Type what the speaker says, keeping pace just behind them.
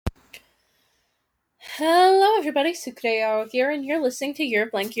Hello everybody, Sukudeo here, and you're listening to Your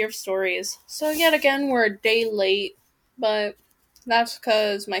Blank Year of Stories. So yet again, we're a day late, but that's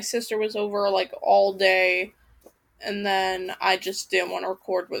because my sister was over, all day, and then I just didn't want to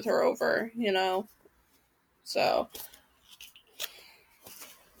record with her over, So,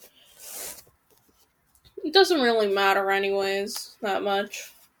 it doesn't really matter anyways, that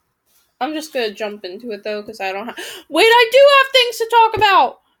much. I'm just gonna jump into it though, because I don't have- Wait, I do have things to talk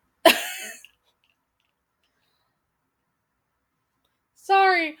about!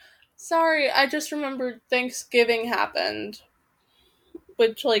 Sorry, I just remembered Thanksgiving happened.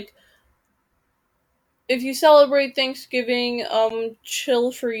 Which, if you celebrate Thanksgiving,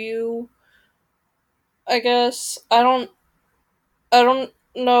 chill for you, I guess. I don't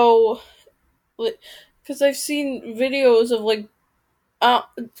know, because I've seen videos of, uh,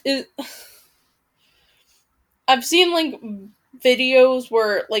 it, I've seen, videos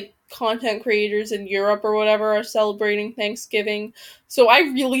where, content creators in Europe or whatever are celebrating Thanksgiving, so I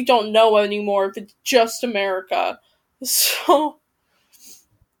really don't know anymore if it's just America. So,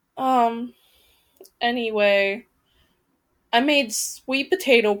 anyway, I made sweet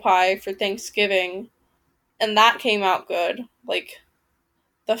potato pie for Thanksgiving, and that came out good.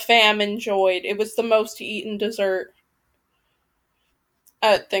 The fam enjoyed. It was the most eaten dessert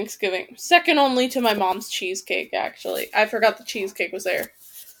at Thanksgiving. Second only to my mom's cheesecake, actually. I forgot the cheesecake was there.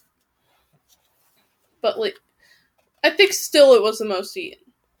 But, I think still it was the most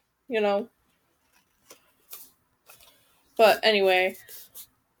eaten, you know? But anyway.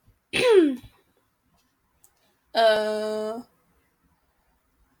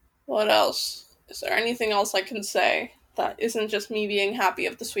 What else? Is there anything else I can say that isn't just me being happy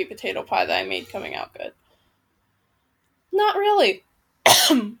of the sweet potato pie that I made coming out good? Not really.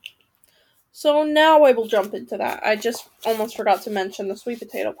 So now I will jump into that. I just almost forgot to mention the sweet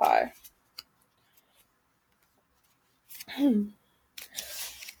potato pie.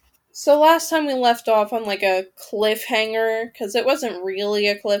 So last time we left off on a cliffhanger, because it wasn't really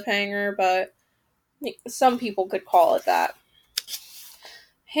a cliffhanger, but some people could call it that.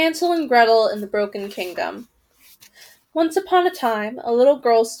 Hansel and Gretel in the Broken Kingdom. Once upon a time, a little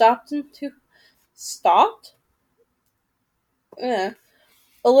girl stopped? A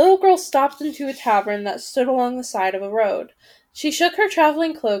little girl stopped into a tavern that stood along the side of a road. She shook her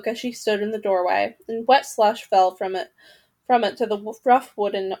traveling cloak as she stood in the doorway, and wet slush fell from it to the rough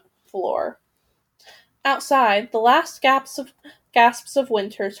wooden floor. Outside, the last gasps of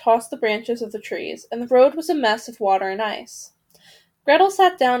winter tossed the branches of the trees, and the road was a mess of water and ice. Gretel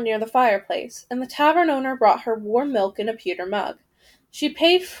sat down near the fireplace, and the tavern owner brought her warm milk in a pewter mug. She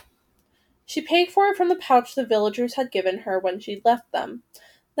paid for it from the pouch the villagers had given her when she'd left them.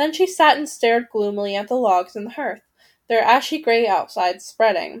 Then she sat and stared gloomily at the logs in the hearth, their ashy gray outsides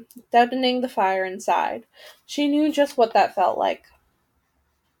spreading, deadening the fire inside. She knew just what that felt like.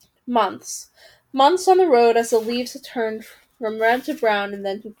 Months. Months on the road as the leaves had turned from red to brown and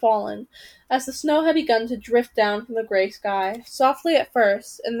then to fallen, as the snow had begun to drift down from the gray sky, softly at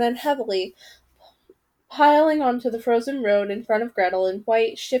first, and then heavily, piling onto the frozen road in front of Gretel in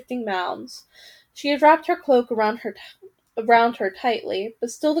white, shifting mounds. She had wrapped her cloak around her tightly,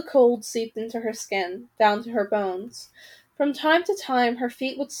 but still the cold seeped into her skin, down to her bones. From time to time her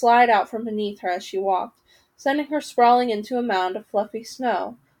feet would slide out from beneath her as she walked, sending her sprawling into a mound of fluffy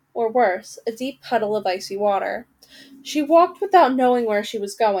snow, or worse, a deep puddle of icy water. She walked without knowing where she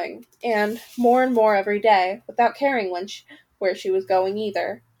was going, and more every day, without caring where she was going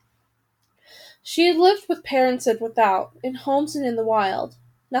either. She had lived with parents and without, in homes and in the wild.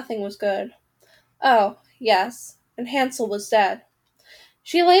 Nothing was good. Oh, yes, and Hansel was dead.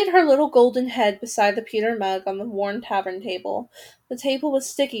 She laid her little golden head beside the pewter mug on the worn tavern table. The table was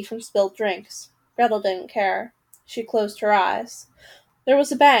sticky from spilled drinks. Gretel didn't care. She closed her eyes. There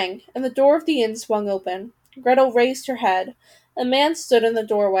was a bang, and the door of the inn swung open. Gretel raised her head. A man stood in the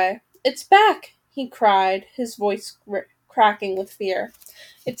doorway. "It's back!" he cried, his voice cracking with fear.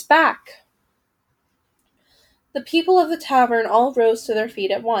 "It's back!" The people of the tavern all rose to their feet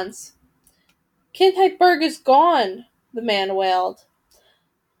at once. "Kindheitberg is gone!" the man wailed.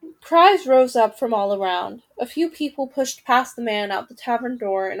 Cries rose up from all around. A few people pushed past the man out the tavern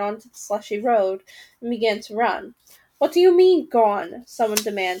door and onto the slushy road, and began to run. "What do you mean, gone?" someone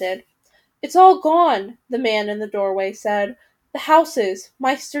demanded. "It's all gone," the man in the doorway said. "The houses,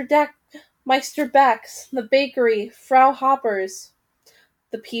 Meister Beck's, the bakery, Frau Hopper's."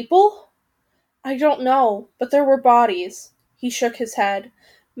 "The people?" "I don't know, but there were bodies." He shook his head.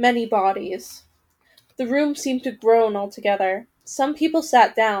 "Many bodies." The room seemed to groan altogether. Some people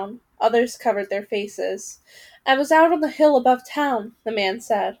sat down, others covered their faces. I was out on the hill above town, the man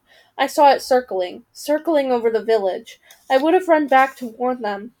said. I saw it circling over the village. I would have run back to warn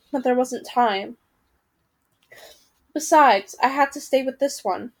them, but there wasn't time. Besides, I had to stay with this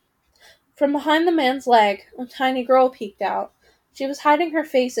one. From behind the man's leg, a tiny girl peeked out. She was hiding her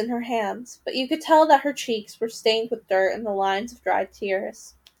face in her hands, but you could tell that her cheeks were stained with dirt and the lines of dried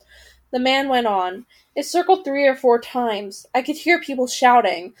tears. The man went on. It circled 3 or 4 times. I could hear people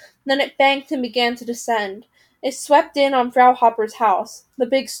shouting. Then it banked and began to descend. It swept in on Frau Hopper's house, the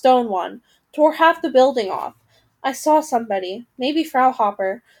big stone one, tore half the building off. I saw somebody, maybe Frau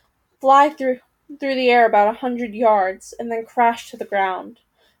Hopper, fly through the air about 100 yards, and then crash to the ground.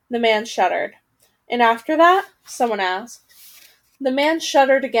 The man shuddered. And after that? Someone asked. The man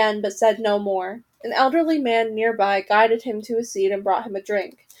shuddered again, but said no more. An elderly man nearby guided him to a seat and brought him a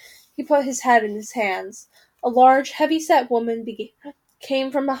drink. He put his head in his hands. A large, heavy-set woman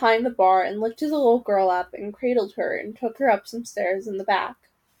came from behind the bar and lifted the little girl up and cradled her and took her up some stairs in the back.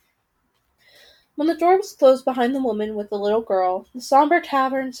 When the door was closed behind the woman with the little girl, the somber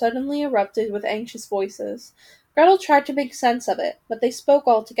tavern suddenly erupted with anxious voices. Gretel tried to make sense of it, but they spoke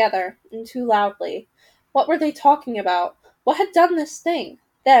all together, and too loudly. What were they talking about? What had done this thing?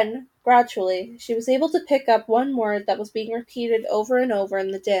 Then, gradually, she was able to pick up one word that was being repeated over and over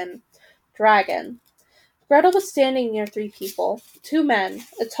in the din. Dragon. Gretel was standing near 3 people, 2 men,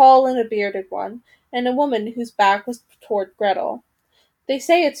 a tall and a bearded one, and a woman whose back was toward Gretel. They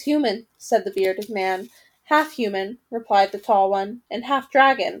say it's human, said the bearded man. Half human, replied the tall one, and half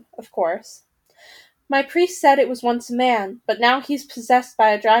dragon, of course. My priest said it was once a man, but now he's possessed by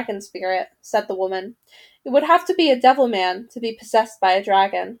a dragon spirit, said the woman. It would have to be a devil man to be possessed by a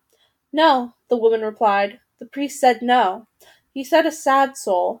dragon. No, the woman replied. The priest said no. He said a sad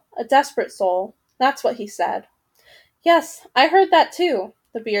soul, a desperate soul. That's what he said. Yes, I heard that too,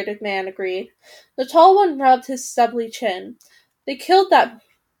 the bearded man agreed. The tall one rubbed his stubbly chin. They killed that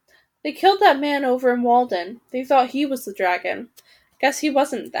man over in Walden. They thought he was the dragon. Guess he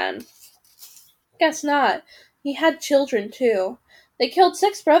wasn't then. Guess not. He had children, too. They killed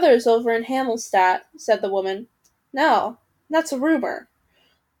 6 brothers over in Hamelstadt, said the woman. No, that's a rumor.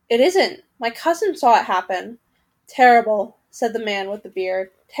 It isn't. My cousin saw it happen. Terrible, said the man with the beard.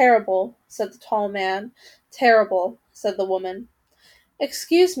 Terrible, said the tall man. Terrible, said the woman.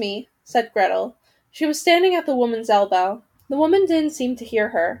 Excuse me, said Gretel. She was standing at the woman's elbow. The woman didn't seem to hear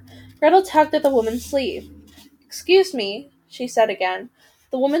her. Gretel tugged at the woman's sleeve. Excuse me, she said again.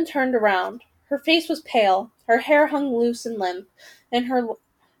 The woman turned around. Her face was pale, her hair hung loose and limp, and her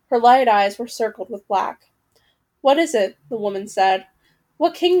light eyes were circled with black. What is it? The woman said.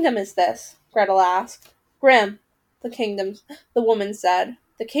 What kingdom is this? Gretel asked. Grimm, the woman said.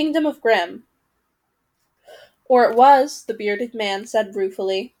 The kingdom of Grimm. Or it was, the bearded man said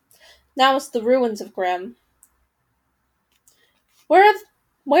ruefully. Now it's the ruins of Grimm.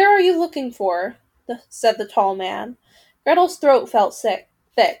 Where are you looking for? Said the tall man. Gretel's throat felt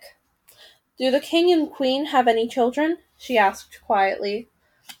thick. Do the king and queen have any children? She asked quietly.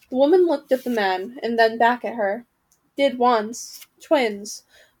 The woman looked at the men, and then back at her. Did once. Twins.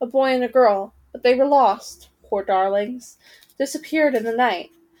 A boy and a girl. But they were lost. Poor darlings. Disappeared in the night.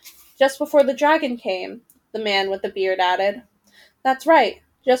 Just before the dragon came, the man with the beard added. That's right.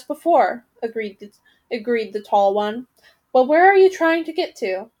 Just before, agreed the tall one. Well, where are you trying to get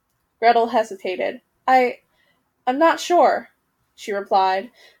to? Gretel hesitated. I'm not sure, she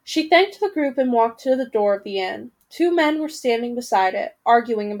replied. She thanked the group and walked to the door of the inn. 2 men were standing beside it,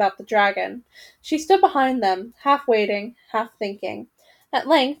 arguing about the dragon. She stood behind them, half waiting, half thinking. At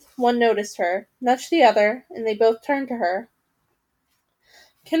length, one noticed her, nudged the other, and they both turned to her.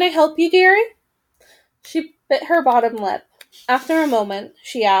 Can I help you, dearie? She bit her bottom lip. After a moment,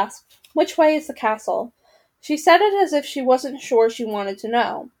 she asked, Which way is the castle? She said it as if she wasn't sure she wanted to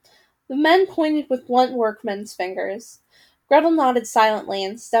know. The men pointed with blunt workmen's fingers. Gretel nodded silently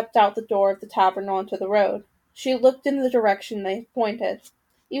and stepped out the door of the tavern onto the road. She looked in the direction they pointed.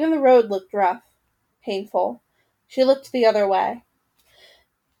 Even the road looked rough, painful. She looked the other way.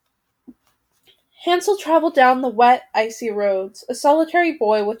 Hansel traveled down the wet, icy roads, a solitary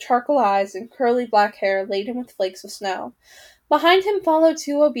boy with charcoal eyes and curly black hair laden with flakes of snow. Behind him followed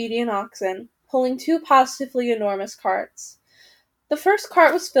 2 obedient oxen, pulling 2 positively enormous carts. The first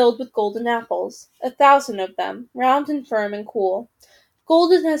cart was filled with golden apples, 1,000 of them, round and firm and cool.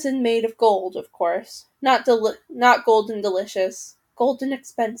 Golden as in made of gold, of course. Not golden delicious. Golden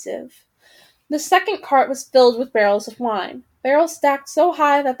expensive. The second cart was filled with barrels of wine. Barrels stacked so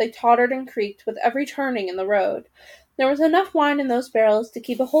high that they tottered and creaked with every turning in the road. There was enough wine in those barrels to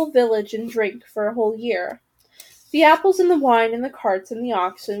keep a whole village in drink for a whole year. The apples and the wine and the carts and the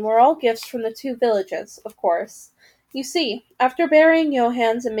oxen were all gifts from the 2 villages, of course. You see, after burying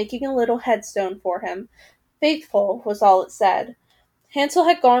Johannes and making a little headstone for him, faithful was all it said. Hansel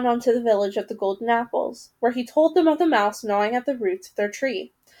had gone on to the village of the golden apples, where he told them of the mouse gnawing at the roots of their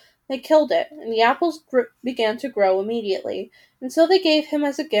tree. They killed it, and the apples began to grow immediately, and so they gave him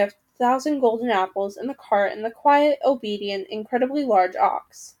as a gift 1,000 golden apples and the cart and the quiet, obedient, incredibly large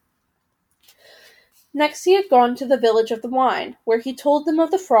ox. Next he had gone to the village of the wine, where he told them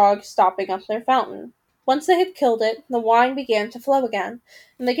of the frog stopping up their fountain. Once they had killed it, the wine began to flow again,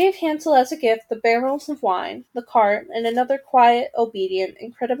 and they gave Hansel as a gift the barrels of wine, the cart, and another quiet, obedient,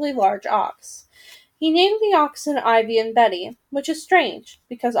 incredibly large ox. He named the oxen Ivy and Betty, which is strange,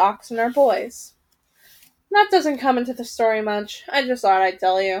 because oxen are boys. That doesn't come into the story much. I just thought I'd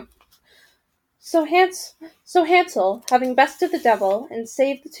tell you. So Hansel, having bested the devil and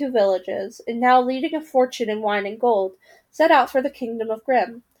saved the 2 villages, and now leading a fortune in wine and gold, set out for the kingdom of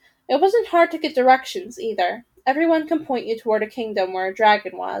Grimm. It wasn't hard to get directions, either. Everyone can point you toward a kingdom where a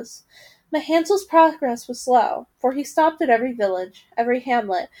dragon was. But Hansel's progress was slow, for he stopped at every village, every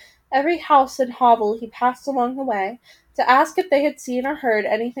hamlet, every house and hovel he passed along the way, to ask if they had seen or heard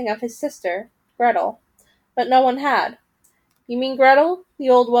anything of his sister, Gretel. But no one had. "You mean Gretel, the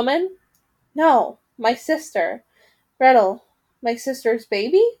old woman?" "No, my sister." "Gretel, my sister's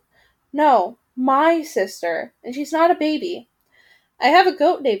baby?" "No, my sister, and she's not a baby." "I have a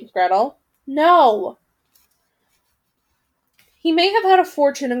goat named Gretel." "No!" He may have had a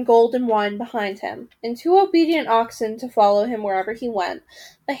fortune in gold and wine behind him, and 2 obedient oxen to follow him wherever he went,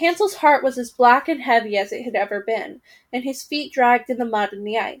 but Hansel's heart was as black and heavy as it had ever been, and his feet dragged in the mud and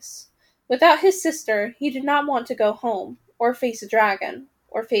the ice. Without his sister, he did not want to go home, or face a dragon,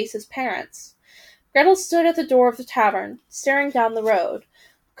 or face his parents. Gretel stood at the door of the tavern, staring down the road.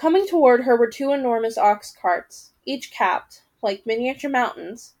 Coming toward her were 2 enormous ox carts, each capped, like miniature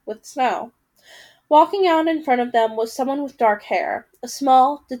mountains, with snow. Walking out in front of them was someone with dark hair, a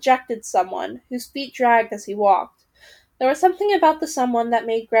small, dejected someone, whose feet dragged as he walked. There was something about the someone that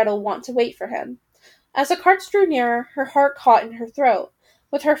made Gretel want to wait for him. As the carts drew nearer, her heart caught in her throat.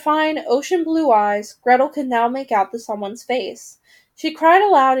 With her fine, ocean-blue eyes, Gretel could now make out the someone's face. She cried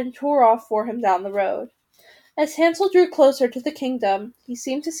aloud and tore off for him down the road. As Hansel drew closer to the kingdom, he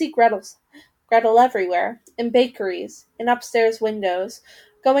seemed to see Gretel everywhere, in bakeries, in upstairs windows,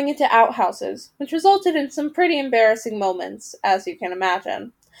 going into outhouses, which resulted in some pretty embarrassing moments, as you can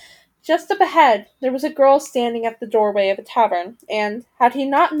imagine. Just up ahead, there was a girl standing at the doorway of a tavern, and, had he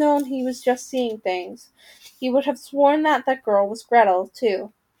not known he was just seeing things, he would have sworn that that girl was Gretel,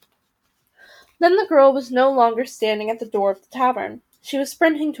 too. Then the girl was no longer standing at the door of the tavern. She was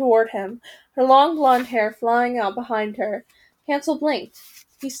sprinting toward him, her long blonde hair flying out behind her. Hansel blinked.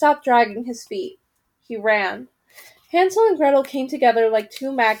 He stopped dragging his feet. He ran. Hansel and Gretel came together like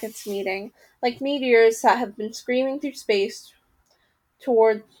 2 magnets meeting, like meteors that have been screaming through space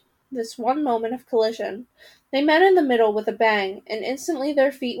toward this one moment of collision. They met in the middle with a bang, and instantly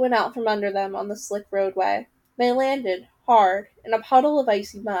their feet went out from under them on the slick roadway. They landed, hard, in a puddle of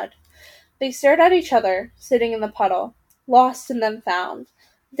icy mud. They stared at each other, sitting in the puddle, lost and then found,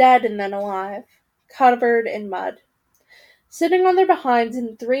 dead and then alive, covered in mud, sitting on their behinds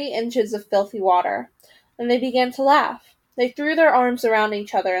in 3 inches of filthy water. And they began to laugh. They threw their arms around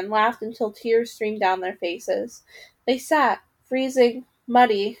each other and laughed until tears streamed down their faces. They sat, freezing,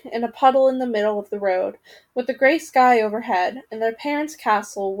 muddy, in a puddle in the middle of the road, with the gray sky overhead, and their parents'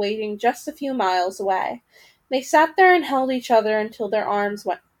 castle waiting just a few miles away. They sat there and held each other until their arms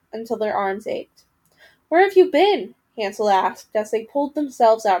ached. "Where have you been?" Hansel asked, as they pulled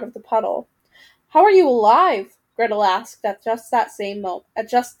themselves out of the puddle. "How are you alive?" Gretel asked at just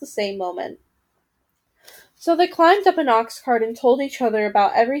the same moment. So they climbed up an ox cart and told each other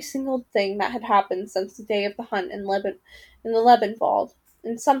about every single thing that had happened since the day of the hunt in the Lebenwald,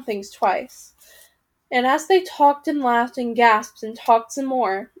 and some things twice. And as they talked and laughed and gasped and talked some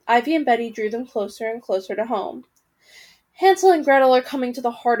more, Ivy and Betty drew them closer and closer to home. Hansel and Gretel are coming to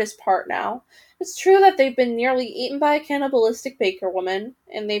the hardest part now. It's true that they've been nearly eaten by a cannibalistic baker woman,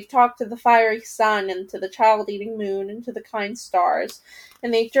 and they've talked to the fiery sun and to the child-eating moon and to the kind stars,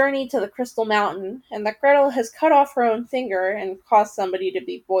 and they've journeyed to the crystal mountain, and that Gretel has cut off her own finger and caused somebody to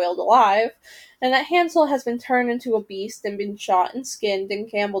be boiled alive, and that Hansel has been turned into a beast and been shot and skinned and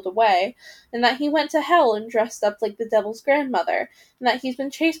gambled away, and that he went to hell and dressed up like the devil's grandmother, and that he's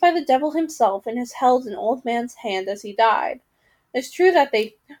been chased by the devil himself and has held an old man's hand as he died. It's true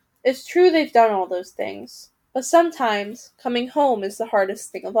they've done all those things, but sometimes coming home is the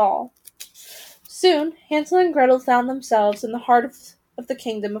hardest thing of all. Soon, Hansel and Gretel found themselves in the heart of of the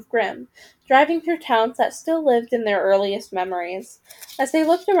kingdom of Grimm, driving through towns that still lived in their earliest memories. As they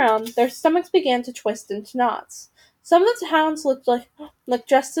looked around, their stomachs began to twist into knots. Some of the towns looked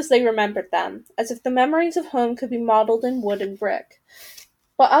just as they remembered them, as if the memories of home could be modeled in wood and brick.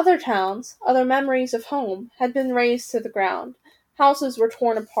 But other towns, other memories of home, had been razed to the ground. Houses were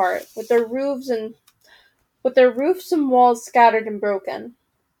torn apart, with their roofs and walls scattered and broken.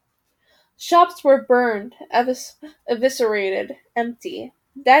 Shops were burned, eviscerated, empty.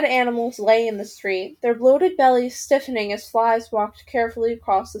 Dead animals lay in the street, their bloated bellies stiffening as flies walked carefully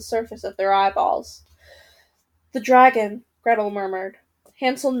across the surface of their eyeballs. "The dragon," Gretel murmured.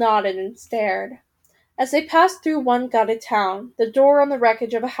 Hansel nodded and stared. As they passed through one gutted town, the door on the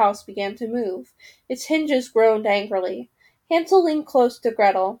wreckage of a house began to move. Its hinges groaned angrily. Hansel leaned close to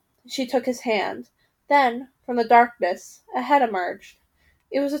Gretel. She took his hand. Then, from the darkness, a head emerged.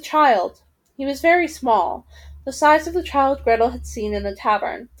 It was a child. He was very small, the size of the child Gretel had seen in the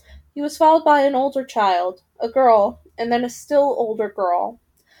tavern. He was followed by an older child, a girl, and then a still older girl.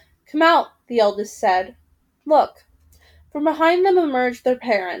 "Come out," the eldest said. "Look." From behind them emerged their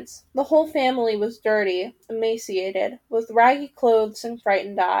parents. The whole family was dirty, emaciated, with raggy clothes and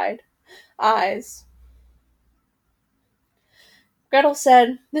frightened eyes. Gretel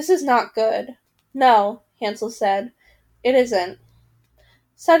said, "This is not good." "No," Hansel said, "it isn't."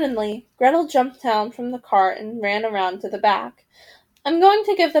 Suddenly, Gretel jumped down from the cart and ran around to the back. "I'm going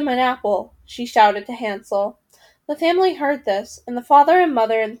to give them an apple," she shouted to Hansel. The family heard this, and the father and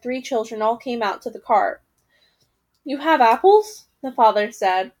mother and 3 children all came out to the cart. "You have apples?" the father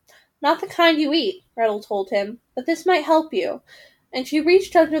said. "Not the kind you eat," Gretel told him, "but this might help you." And she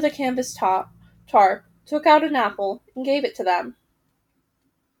reached under the canvas tarp, took out an apple, and gave it to them.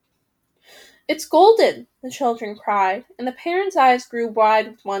 "It's golden!" the children cried, and the parents' eyes grew wide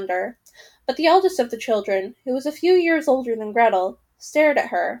with wonder. But the eldest of the children, who was a few years older than Gretel, stared at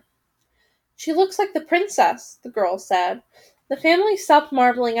her. "She looks like the princess," the girl said. The family stopped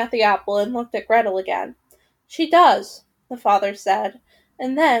marveling at the apple and looked at Gretel again. "She does," the father said,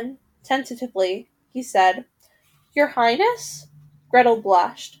 and then, tentatively, he said, "Your Highness?" Gretel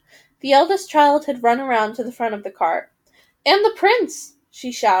blushed. The eldest child had run around to the front of the cart. "And the prince!"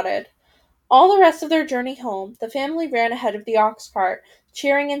 she shouted. All the rest of their journey home, the family ran ahead of the ox cart,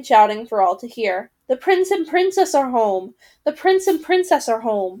 cheering and shouting for all to hear. "The prince and princess are home! The prince and princess are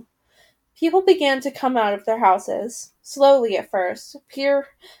home!" People began to come out of their houses, slowly at first,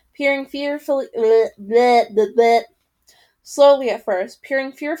 peering fearfully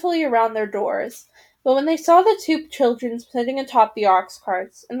around their doors. But when they saw the 2 children sitting atop the ox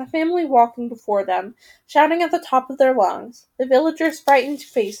carts, and the family walking before them, shouting at the top of their lungs, the villagers' frightened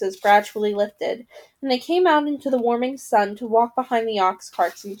faces gradually lifted, and they came out into the warming sun to walk behind the ox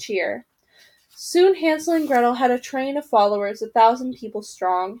carts and cheer. Soon Hansel and Gretel had a train of followers 1,000 people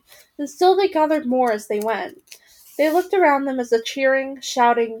strong, and still they gathered more as they went. They looked around them at the cheering,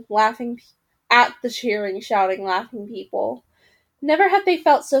 shouting, laughing people. Never had they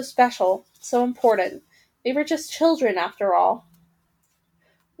felt so special, so important. They were just children, after all.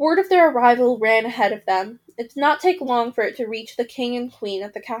 Word of their arrival ran ahead of them. It did not take long for it to reach the king and queen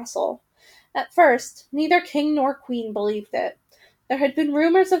at the castle. At first, neither king nor queen believed it. There had been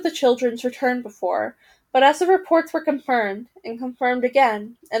rumors of the children's return before, but as the reports were confirmed, and confirmed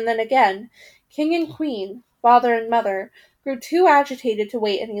again, and then again, king and queen, father and mother, grew too agitated to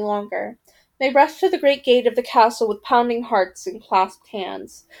wait any longer. They rushed to the great gate of the castle with pounding hearts and clasped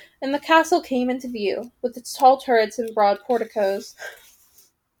hands, and the castle came into view, with its tall turrets and broad porticos.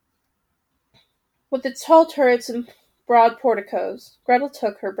 Gretel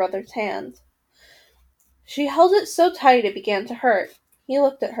took her brother's hand. She held it so tight it began to hurt. He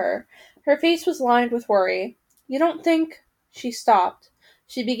looked at her. Her face was lined with worry. "You don't think—" She stopped.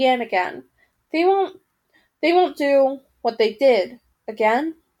 She began again. They won't do what they did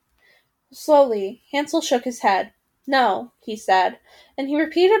again?" Slowly, Hansel shook his head. "No," he said, and he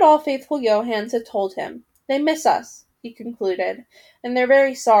repeated all faithful Johans had told him. "They miss us," he concluded, "and they're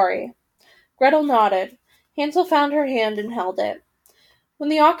very sorry." Gretel nodded. Hansel found her hand and held it. When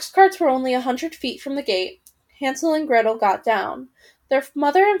the ox carts were only 100 feet from the gate, Hansel and Gretel got down. Their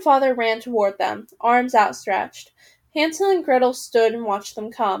mother and father ran toward them, arms outstretched. Hansel and Gretel stood and watched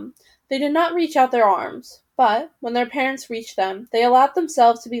them come. They did not reach out their arms, but, when their parents reached them, they allowed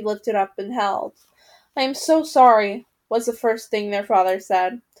themselves to be lifted up and held. "I am so sorry," was the first thing their father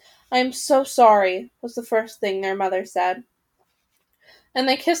said. "I am so sorry," was the first thing their mother said. And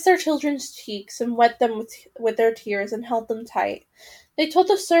they kissed their children's cheeks and wet them with their tears and held them tight. They told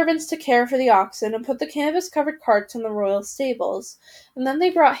the servants to care for the oxen and put the canvas-covered carts in the royal stables, and then they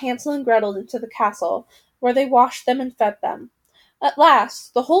brought Hansel and Gretel into the castle, where they washed them and fed them. At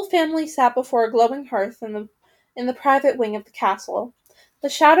last, the whole family sat before a glowing hearth in the private wing of the castle. The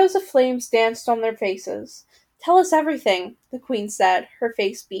shadows of flames danced on their faces. "Tell us everything," the queen said, her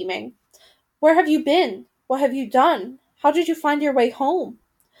face beaming. "Where have you been? What have you done? How did you find your way home?"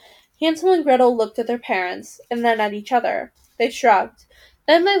 Hansel and Gretel looked at their parents, and then at each other. They shrugged.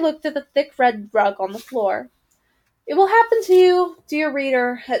 Then they looked at the thick red rug on the floor. It will happen to you, dear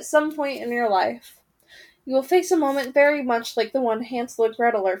reader, at some point in your life. You will face a moment very much like the one Hansel and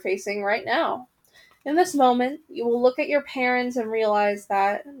Gretel are facing right now. In this moment, you will look at your parents and realize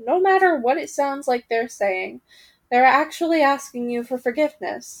that, no matter what it sounds like they're saying, they're actually asking you for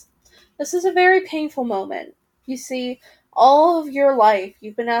forgiveness. This is a very painful moment. You see, all of your life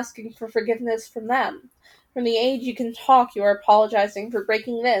you've been asking for forgiveness from them. From the age you can talk, you are apologizing for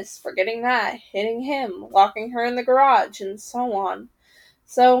breaking this, forgetting that, hitting him, locking her in the garage, and so on.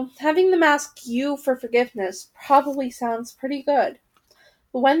 So, having them ask you for forgiveness probably sounds pretty good.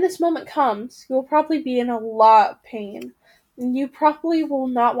 But when this moment comes, you will probably be in a lot of pain, and you probably will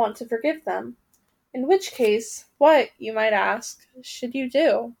not want to forgive them. In which case, what, you might ask, should you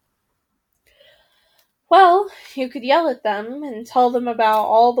do? Well, you could yell at them and tell them about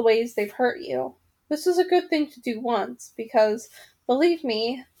all the ways they've hurt you. This is a good thing to do once, because, believe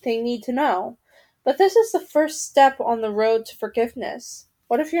me, they need to know. But this is the first step on the road to forgiveness.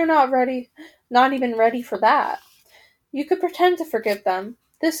 What if you're not even ready for that? You could pretend to forgive them.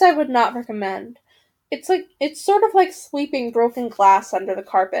 This I would not recommend. It's sort of like sweeping broken glass under the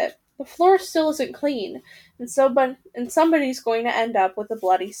carpet. The floor still isn't clean, and somebody's going to end up with a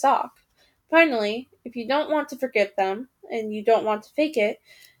bloody sock. Finally, if you don't want to forgive them, and you don't want to fake it,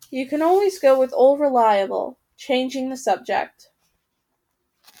 you can always go with old reliable, changing the subject.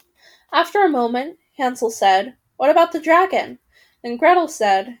 After a moment, Hansel said, "What about the dragon?" And Gretel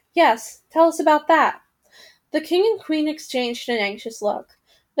said, "Yes, tell us about that." The king and queen exchanged an anxious look.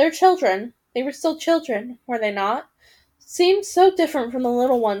 Their children, they were still children, were they not? Seemed so different from the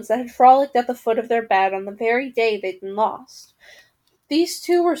little ones that had frolicked at the foot of their bed on the very day they'd been lost. These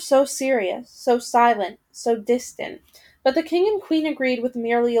two were so serious, so silent, so distant, but the king and queen agreed with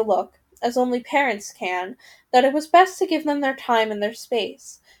merely a look, as only parents can, that it was best to give them their time and their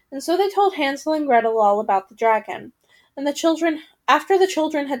space, and so they told Hansel and Gretel all about the dragon. And after the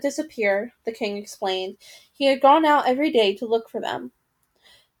children had disappeared, the king explained, he had gone out every day to look for them.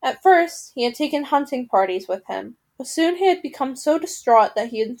 At first, he had taken hunting parties with him, but soon he had become so distraught that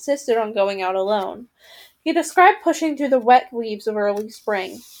he insisted on going out alone. He described pushing through the wet leaves of early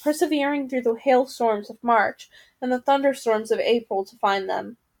spring, persevering through the hailstorms of March and the thunderstorms of April to find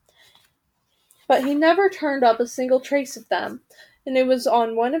them. But he never turned up a single trace of them, and it was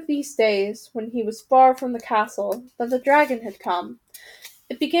on one of these days, when he was far from the castle, that the dragon had come.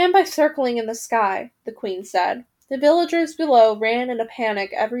 It began by circling in the sky, the queen said. The villagers below ran in a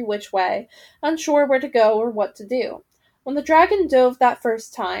panic every which way, unsure where to go or what to do. When the dragon dove that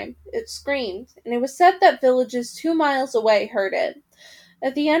first time, it screamed, and it was said that villages 2 miles away heard it.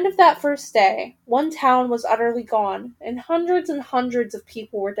 At the end of that first day, one town was utterly gone, and hundreds of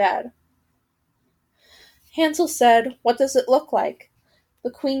people were dead. Hansel said, "What does it look like?" The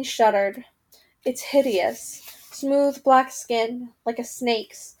queen shuddered. "It's hideous. Smooth black skin, like a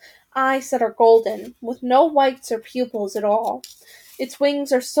snake's, eyes that are golden, with no whites or pupils at all. Its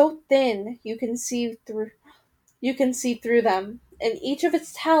wings are so thin you can see through them, and each of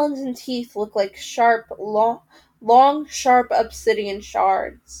its talons and teeth look like long, sharp obsidian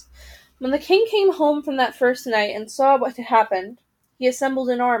shards." When the king came home from that first night and saw what had happened, he assembled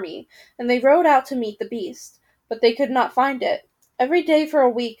an army, and they rode out to meet the beast, but they could not find it. Every day for a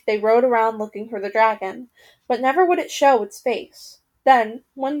week they rode around looking for the dragon, but never would it show its face. Then,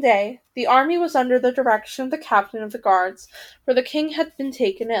 one day, the army was under the direction of the captain of the guards, for the king had been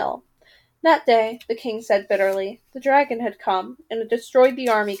taken ill. That day, the king said bitterly, the dragon had come, and had destroyed the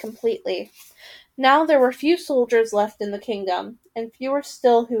army completely. Now there were few soldiers left in the kingdom, and fewer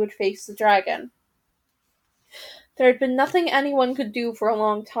still who would face the dragon. There had been nothing anyone could do for a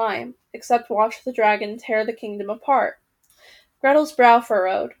long time, except watch the dragon tear the kingdom apart. Gretel's brow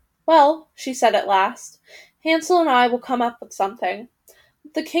furrowed. "Well," she said at last, "Hansel and I will come up with something."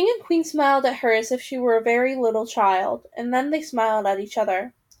 The king and queen smiled at her as if she were a very little child, and then they smiled at each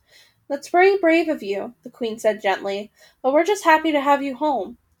other. "That's very brave of you," the queen said gently, "but we're just happy to have you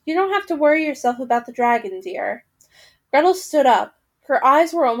home. You don't have to worry yourself about the dragon, dear." Gretel stood up. Her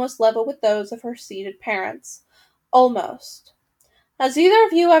eyes were almost level with those of her seated parents. Almost. "Has either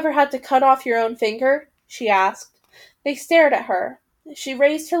of you ever had to cut off your own finger?" she asked. They stared at her. She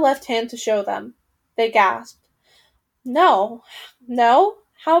raised her left hand to show them. They gasped. "No. No?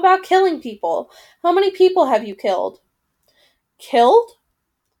 How about killing people? How many people have you killed?" Killed?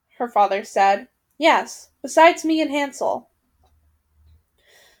 Her father said. Yes, besides me and Hansel.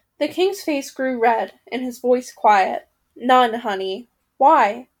 The king's face grew red and his voice quiet. None, honey.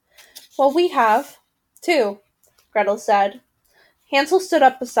 Why? Well, we have. Two, Gretel said. Hansel stood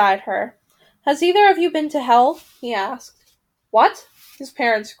up beside her. Has either of you been to hell? He asked. What? His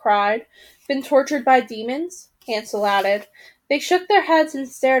parents cried. Been tortured by demons? Hansel added. They shook their heads and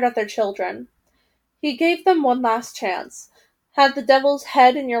stared at their children. He gave them one last chance. Had the devil's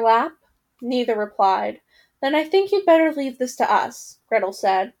head in your lap? Neither replied. Then I think you'd better leave this to us, Gretel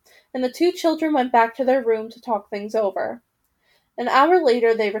said, and the two children went back to their room to talk things over. An hour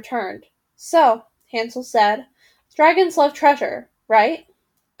later they returned. So, Hansel said, dragons love treasure, right?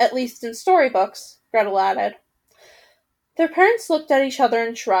 At least in storybooks, Gretel added. Their parents looked at each other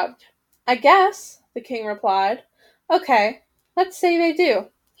and shrugged. I guess, the king replied. Okay, let's say they do,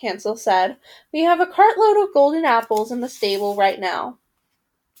 Hansel said. We have a cartload of golden apples in the stable right now.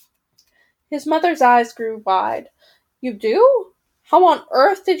 His mother's eyes grew wide. You do? How on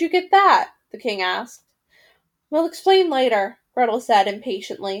earth did you get that? The king asked. We'll explain later, Gretel said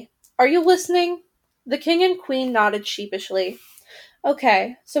impatiently. Are you listening? The king and queen nodded sheepishly.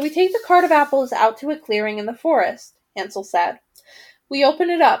 Okay, so we take the cart of apples out to a clearing in the forest, Hansel said. We open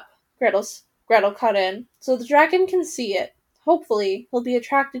it up, Gretel cut in, so the dragon can see it. Hopefully, he'll be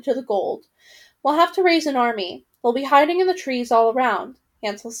attracted to the gold. We'll have to raise an army. They'll be hiding in the trees all around,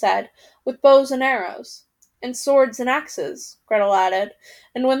 Hansel said, with bows and arrows. And swords and axes, Gretel added.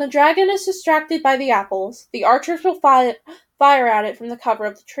 And when the dragon is distracted by the apples, the archers will fire at it from the cover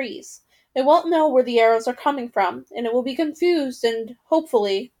of the trees. It won't know where the arrows are coming from, and it will be confused and,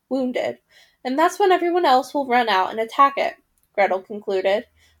 hopefully, wounded. And that's when everyone else will run out and attack it, Gretel concluded.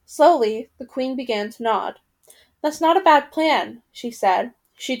 Slowly, the queen began to nod. That's not a bad plan, she said.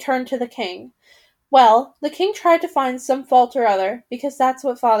 She turned to the king. Well, the king tried to find some fault or other, because that's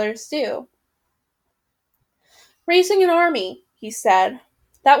what fathers do. Raising an army, he said.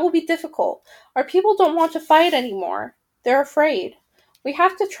 That will be difficult. Our people don't want to fight anymore. They're afraid. We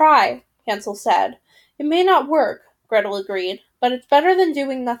have to try, Hansel said. It may not work, Gretel agreed, but it's better than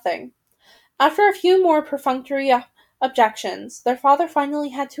doing nothing. After a few more perfunctory objections, their father finally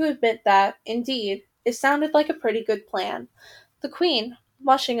had to admit that, indeed, it sounded like a pretty good plan. The queen,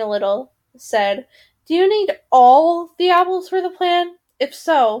 blushing a little, said, Do you need all the apples for the plan? If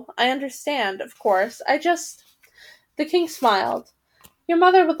so, I understand, of course. The king smiled. Your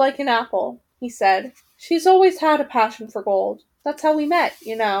mother would like an apple, he said. She's always had a passion for gold. That's how we met,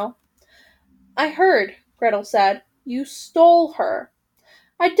 you know. I heard, Gretel said. You stole her.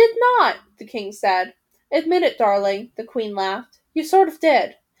 I did not, the king said. Admit it, darling, the queen laughed. You sort of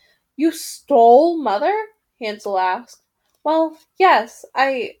did. You stole mother? Hansel asked. Well, yes,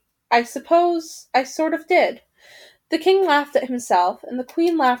 I suppose I sort of did. The king laughed at himself, and the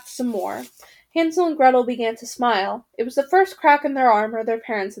queen laughed some more. Hansel and Gretel began to smile. It was the first crack in their armor their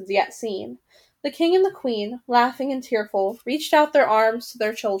parents had yet seen. The king and the queen, laughing and tearful, reached out their arms to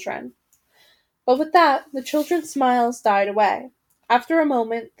their children. But with that, the children's smiles died away. After a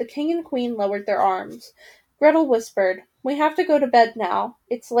moment, the king and queen lowered their arms. Gretel whispered, We have to go to bed now.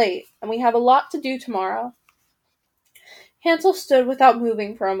 It's late, and we have a lot to do tomorrow. Hansel stood without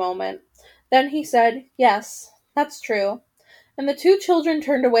moving for a moment. Then he said, Yes, that's true. And the two children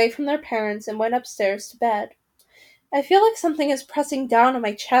turned away from their parents and went upstairs to bed. I feel like something is pressing down on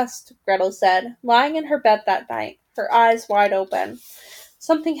my chest, Gretel said, lying in her bed that night, her eyes wide open.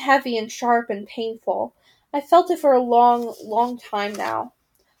 Something heavy and sharp and painful. I felt it for a long, long time now.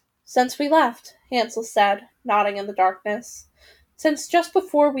 Since we left, Hansel said, nodding in the darkness. Since just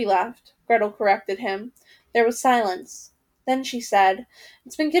before we left, Gretel corrected him. There was silence. Then she said,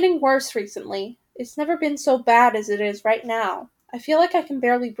 It's been getting worse recently. It's never been so bad as it is right now. I feel like I can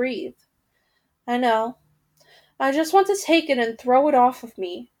barely breathe. I know. I just want to take it and throw it off of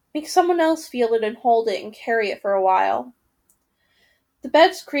me. Make someone else feel it and hold it and carry it for a while. The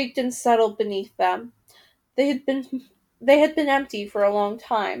beds creaked and settled beneath them. They had been empty for a long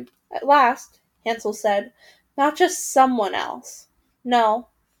time. At last, Hansel said, Not just someone else. No,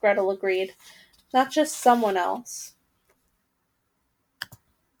 Gretel agreed. Not just someone else.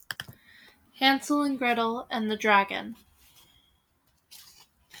 Hansel and Gretel and the Dragon.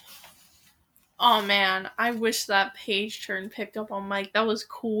 Oh man, I wish that page turn picked up on mic. That was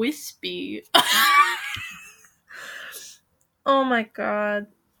crispy. Oh my god.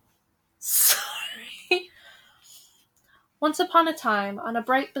 Sorry. Once upon a time, on a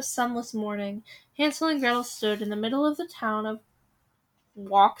bright but sunless morning, Hansel and Gretel stood in the middle of the town of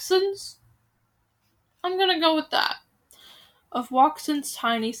Waxens? I'm gonna go with that. Of Waxen's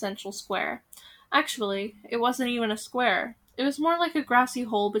tiny central square. Actually, it wasn't even a square. It was more like a grassy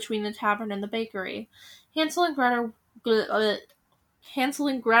hole between the tavern and the bakery. Hansel and Gretel, Hansel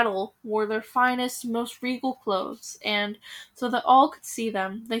and Gretel wore their finest, most regal clothes, and, so that all could see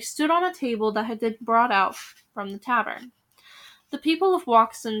them, they stood on a table that had been brought out from the tavern. The people of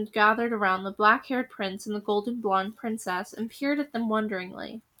Waxen gathered around the black-haired prince and the golden-blonde princess and peered at them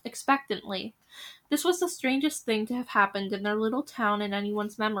wonderingly, expectantly. This was the strangest thing to have happened in their little town in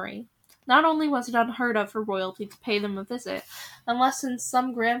anyone's memory. Not only was it unheard of for royalty to pay them a visit, unless in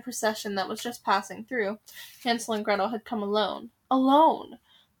some grand procession that was just passing through, Hansel and Gretel had come alone. Alone!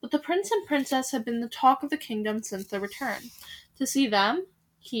 But the prince and princess had been the talk of the kingdom since their return. To see them?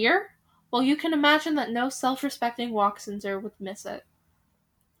 Here? Well, you can imagine that no self-respecting Waxender would miss it.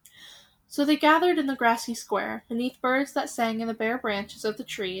 So they gathered in the grassy square, beneath birds that sang in the bare branches of the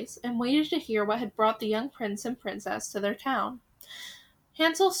trees, and waited to hear what had brought the young prince and princess to their town.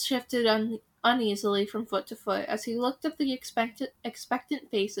 Hansel shifted uneasily from foot to foot as he looked at the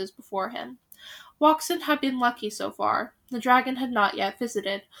expectant faces before him. Waxen had been lucky so far. The dragon had not yet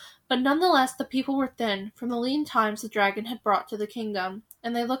visited, but nonetheless the people were thin from the lean times the dragon had brought to the kingdom,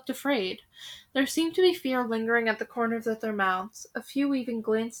 and they looked afraid. There seemed to be fear lingering at the corners of their mouths. A few even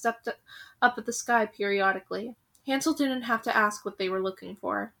glanced up at the sky periodically. Hansel didn't have to ask what they were looking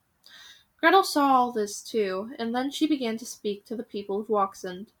for. Gretel saw all this too, and then she began to speak to the people of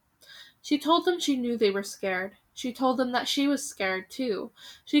Waxen. She told them she knew they were scared. She told them that she was scared, too.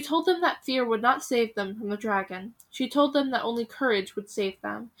 She told them that fear would not save them from the dragon. She told them that only courage would save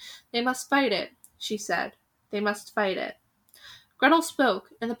them. They must fight it, she said. They must fight it. Gretel spoke,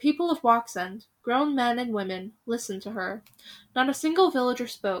 and the people of Waxen, grown men and women, listened to her. Not a single villager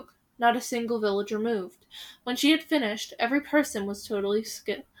spoke. Not a single villager moved. When she had finished, every person was totally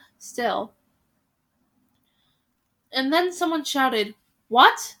still. And then someone shouted,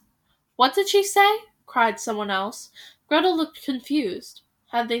 "What? What did she say?" cried someone else. Gretel looked confused.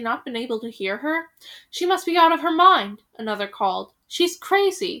 Had they not been able to hear her? "She must be out of her mind," another called. "She's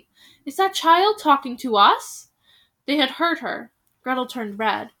crazy. Is that child talking to us?" They had heard her. Gretel turned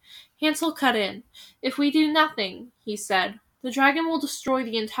red. Hansel cut in. "If we do nothing," he said, "the dragon will destroy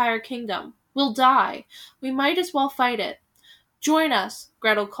the entire kingdom. We'll die. We might as well fight it." "Join us,"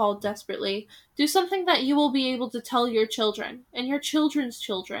 Gretel called desperately. "Do something that you will be able to tell your children, and your children's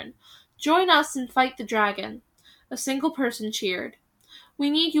children. Join us and fight the dragon." A single person cheered. "We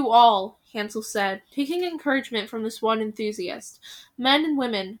need you all," Hansel said, taking encouragement from this one enthusiast. "Men and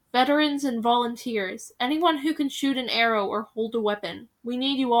women, veterans and volunteers, anyone who can shoot an arrow or hold a weapon. We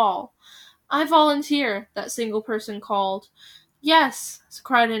need you all." "I volunteer," that single person called. "Yes,"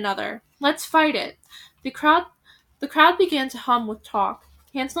 cried another. "Let's fight it." The crowd began to hum with talk.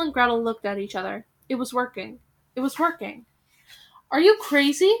 Hansel and Gretel looked at each other. It was working. It was working. "Are you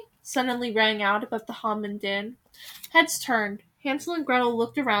crazy?" suddenly rang out above the hum and din. Heads turned. Hansel and Gretel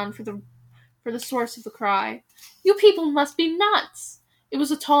looked around for the source of the cry. "You people must be nuts!" It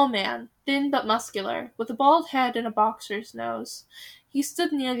was a tall man, thin but muscular, with a bald head and a boxer's nose. He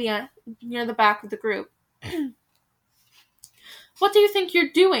stood near the back of the group. "What do you think you're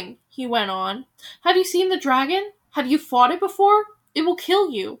doing?" he went on. "Have you seen the dragon? Have you fought it before? It will kill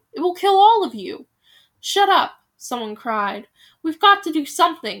you. It will kill all of you." "Shut up," someone cried. "We've got to do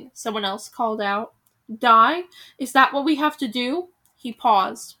something," someone else called out. "Die? Is that what we have to do?" He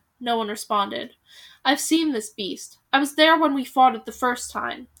paused. No one responded. "I've seen this beast. I was there when we fought it the first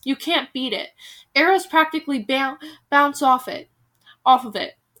time. You can't beat it. Arrows practically bounce off of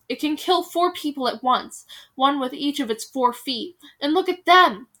it. It can kill 4 people at once, one with each of its 4 feet. And look at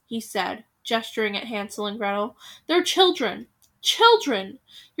them," he said, gesturing at Hansel and Gretel. "They're children. Children!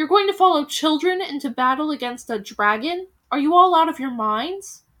 You're going to follow children into battle against a dragon? Are you all out of your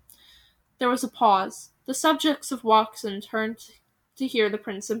minds?" There was a pause. The subjects of Waxen turned to hear the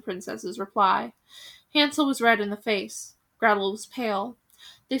prince and princess's reply. Hansel was red in the face. Gretel was pale.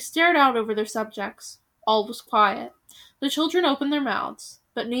 They stared out over their subjects. All was quiet. The children opened their mouths,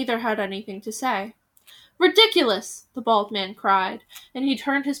 but neither had anything to say. "Ridiculous!" the bald man cried, and he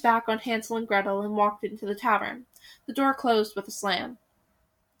turned his back on Hansel and Gretel and walked into the tavern. The door closed with a slam.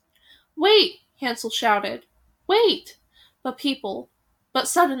 "Wait!" Hansel shouted. "Wait!" But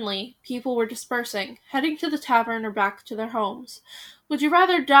suddenly, people were dispersing, heading to the tavern or back to their homes. "Would you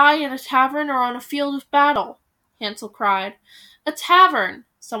rather die in a tavern or on a field of battle?" Hansel cried. "A tavern!"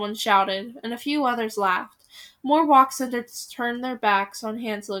 someone shouted, and a few others laughed. More Waxenders turned their backs on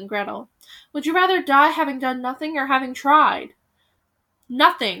Hansel and Gretel. "Would you rather die having done nothing or having tried?"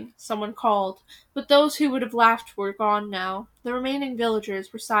 "Nothing," someone called, but those who would have laughed were gone now. The remaining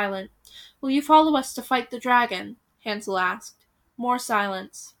villagers were silent. "Will you follow us to fight the dragon?" Hansel asked. More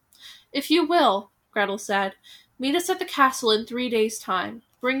silence. "If you will," Gretel said, Meet us at the castle in 3 days' time.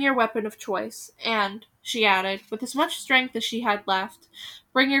 Bring your weapon of choice, and, she added, with as much strength as she had left,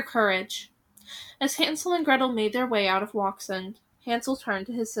 bring your courage. As Hansel and Gretel made their way out of Waxen, Hansel turned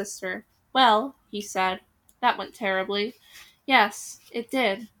to his sister. Well, he said, that went terribly. Yes, it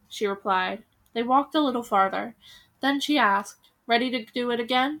did, she replied. They walked a little farther. Then she asked, ready to do it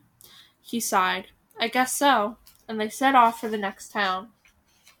again? He sighed. I guess so. And they set off for the next town.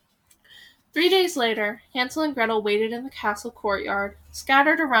 3 days later, Hansel and Gretel waited in the castle courtyard.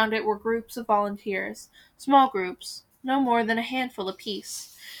 Scattered around it were groups of volunteers. Small groups, no more than a handful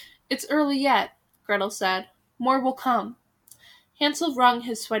apiece. It's early yet, Gretel said. More will come. Hansel wrung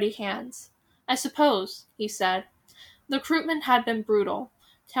his sweaty hands. I suppose, he said. The recruitment had been brutal.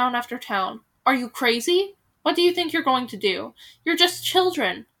 Town after town. Are you crazy? What do you think you're going to do? You're just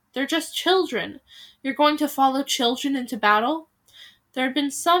children. They're just children. You're going to follow children into battle? There had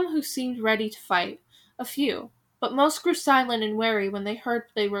been some who seemed ready to fight. A few. But most grew silent and wary when they heard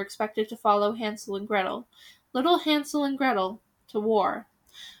they were expected to follow Hansel and Gretel. Little Hansel and Gretel to war.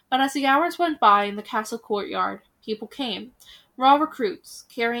 But as the hours went by in the castle courtyard, people came. Raw recruits,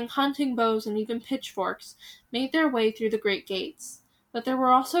 carrying hunting bows and even pitchforks, made their way through the great gates. But there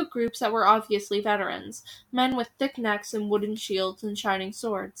were also groups that were obviously veterans, men with thick necks and wooden shields and shining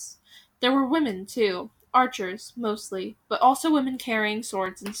swords. There were women, too, archers, mostly, but also women carrying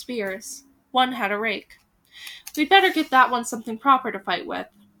swords and spears. One had a rake. We'd better get that one something proper to fight with,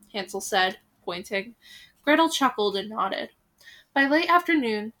 Hansel said, pointing. Gretel chuckled and nodded. By late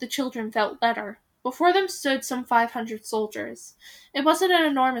afternoon, the children felt better. Before them stood some 500 soldiers. It wasn't an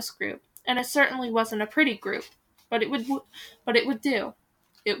enormous group, and it certainly wasn't a pretty group, but it would do.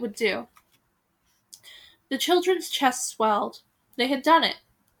 It would do. The children's chests swelled. They had done it.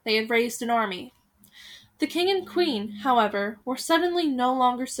 They had raised an army. The king and queen, however, were suddenly no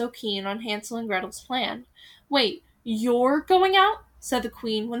longer so keen on Hansel and Gretel's plan. Wait, you're going out? Said the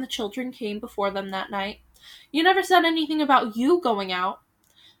queen when the children came before them that night. You never said anything about you going out.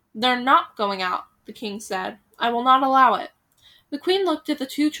 They're not going out, the king said. I will not allow it. The queen looked at the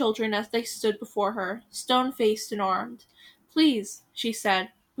two children as they stood before her, stone-faced and armed. Please, she said,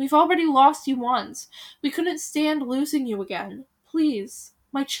 we've already lost you once. We couldn't stand losing you again. Please,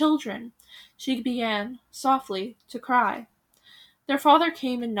 my children. She began, softly, to cry. Their father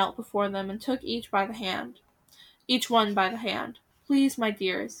came and knelt before them and took each one by the hand. Please, my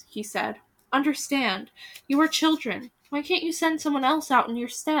dears, he said. Understand. You are children. Why can't you send someone else out in your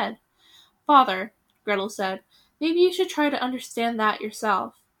stead? Father, Gretel said, maybe you should try to understand that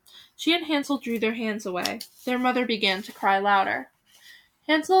yourself. She and Hansel drew their hands away. Their mother began to cry louder.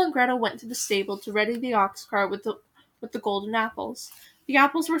 Hansel and Gretel went to the stable to ready the ox cart with the golden apples. The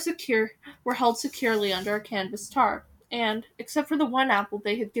apples were held securely under a canvas tarp, and, except for the one apple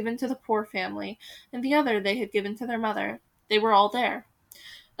they had given to the poor family, and the other they had given to their mother, they were all there.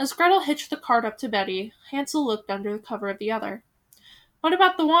 As Gretel hitched the cart up to Betty, Hansel looked under the cover of the other. What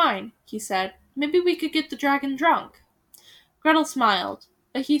about the wine? He said. Maybe we could get the dragon drunk. Gretel smiled,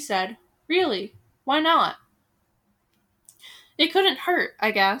 but he said, Really? Why not? It couldn't hurt,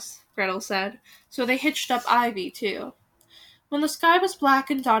 I guess, Gretel said, so they hitched up Ivy, too. When the sky was black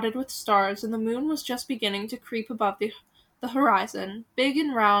and dotted with stars and the moon was just beginning to creep above the horizon, big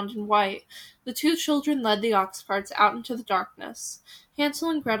and round and white, the two children led the ox carts out into the darkness.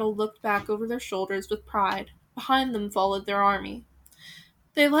 Hansel and Gretel looked back over their shoulders with pride. Behind them followed their army.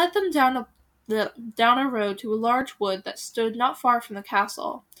 They led them down a road to a large wood that stood not far from the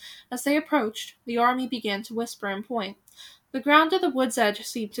castle. As they approached, the army began to whisper and point. The ground at the wood's edge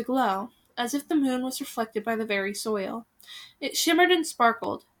seemed to glow, as if the moon was reflected by the very soil. It shimmered and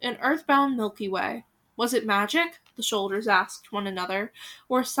sparkled, an earth-bound Milky Way. Was it magic? The soldiers asked one another,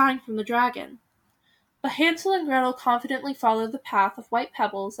 or a sign from the dragon? But Hansel and Gretel confidently followed the path of white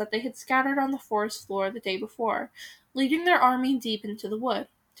pebbles that they had scattered on the forest floor the day before, leading their army deep into the wood,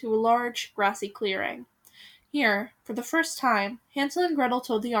 to a large, grassy clearing. Here, for the first time, Hansel and Gretel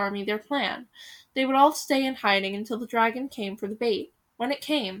told the army their plan. They would all stay in hiding until the dragon came for the bait. When it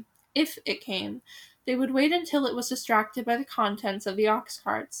came, if it came, they would wait until it was distracted by the contents of the ox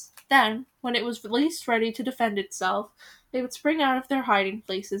carts. Then, when it was least ready to defend itself, they would spring out of their hiding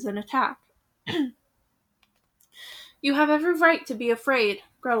places and attack. You have every right to be afraid,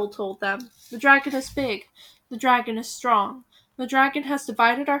 Gretel told them. The dragon is big. The dragon is strong. The dragon has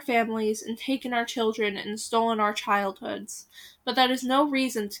divided our families and taken our children and stolen our childhoods. But that is no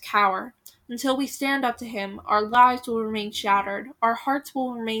reason to cower. Until we stand up to him, our lives will remain shattered, our hearts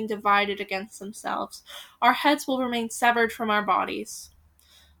will remain divided against themselves, our heads will remain severed from our bodies.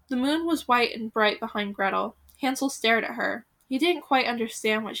 The moon was white and bright behind Gretel. Hansel stared at her. He didn't quite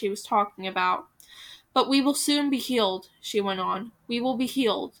understand what she was talking about. But we will soon be healed, she went on. We will be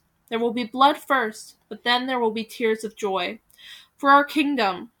healed. There will be blood first, but then there will be tears of joy. For our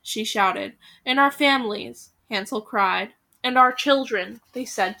kingdom, she shouted, and our families, Hansel cried, and our children, they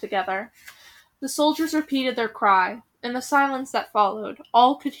said together. The soldiers repeated their cry. In the silence that followed,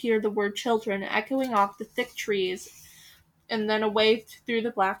 all could hear the word children echoing off the thick trees and then away through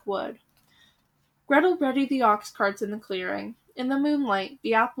the black wood. Gretel readied the ox carts in the clearing. In the moonlight,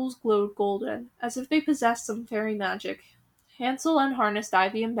 the apples glowed golden, as if they possessed some fairy magic. Hansel unharnessed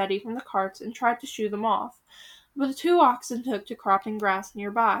Ivy and Betty from the carts and tried to shoo them off, but the two oxen took to cropping grass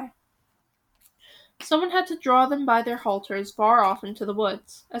nearby. Someone had to draw them by their halters far off into the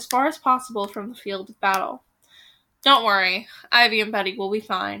woods, as far as possible from the field of battle. Don't worry, Ivy and Betty will be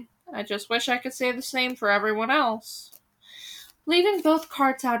fine. I just wish I could say the same for everyone else. Leaving both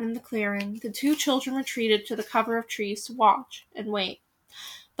carts out in the clearing, the two children retreated to the cover of trees to watch and wait.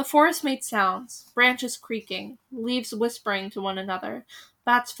 The forest made sounds, branches creaking, leaves whispering to one another,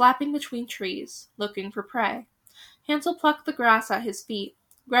 bats flapping between trees, looking for prey. Hansel plucked the grass at his feet.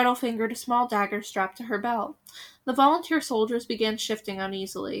 Gretel fingered a small dagger strapped to her belt. The volunteer soldiers began shifting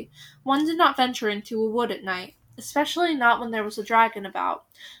uneasily. One did not venture into a wood at night, especially not when there was a dragon about.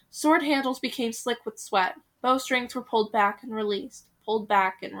 Sword handles became slick with sweat. Bowstrings were pulled back and released, pulled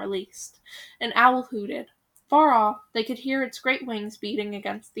back and released. An owl hooted. Far off, they could hear its great wings beating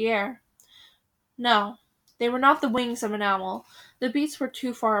against the air. No, they were not the wings of an owl. The beats were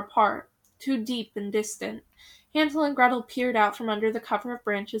too far apart, too deep and distant. Hansel and Gretel peered out from under the cover of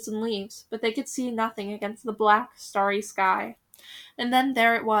branches and leaves, but they could see nothing against the black, starry sky. And then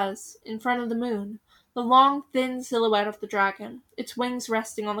there it was, in front of the moon, the long, thin silhouette of the dragon, its wings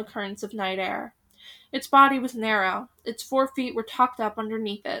resting on the currents of night air. Its body was narrow, its 4 feet were tucked up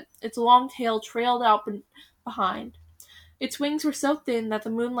underneath it, its long tail trailed out behind. Its wings were so thin that the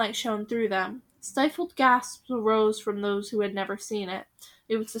moonlight shone through them. Stifled gasps arose from those who had never seen it.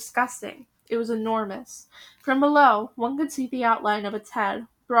 It was disgusting. It was enormous. From below, one could see the outline of its head,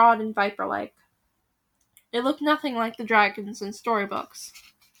 broad and viper-like. It looked nothing like the dragons in storybooks.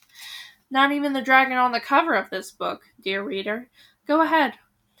 Not even the dragon on the cover of this book, dear reader. Go ahead,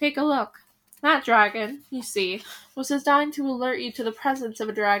 take a look. That dragon, you see, was designed to alert you to the presence of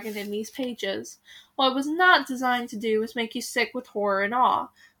a dragon in these pages. What it was not designed to do was make you sick with horror and awe.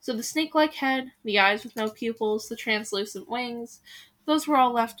 So the snake-like head, the eyes with no pupils, the translucent wings, those were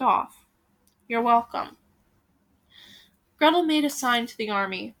all left off. You're welcome. Gretel made a sign to the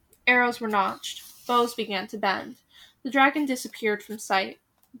army. Arrows were notched. Bows began to bend. The dragon disappeared from sight.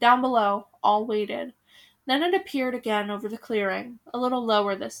 Down below, all waited. Then it appeared again over the clearing, a little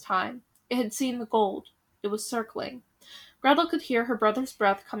lower this time. It had seen the gold. It was circling. Gretel could hear her brother's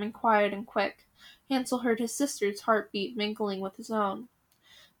breath coming quiet and quick. Hansel heard his sister's heartbeat mingling with his own.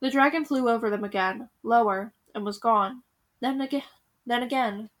 The dragon flew over them again, lower, and was gone. Then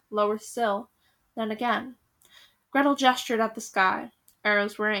again, lower still, then again. Gretel gestured at the sky.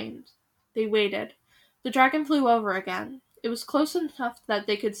 Arrows were aimed. They waited. The dragon flew over again. It was close enough that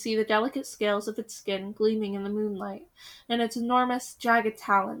they could see the delicate scales of its skin gleaming in the moonlight, and its enormous, jagged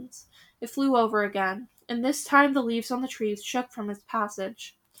talons. It flew over again, and this time the leaves on the trees shook from its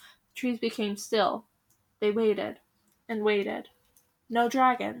passage. The trees became still. They waited, and waited. No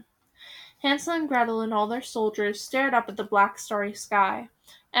dragon. Hansel and Gretel and all their soldiers stared up at the black starry sky,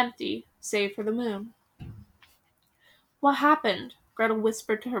 empty, save for the moon. What happened? Gretel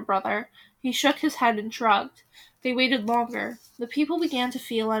whispered to her brother. He shook his head and shrugged. They waited longer. The people began to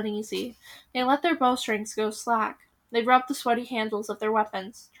feel uneasy. They let their bowstrings go slack. They rubbed the sweaty handles of their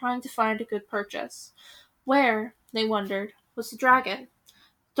weapons, trying to find a good purchase. Where, they wondered, was the dragon?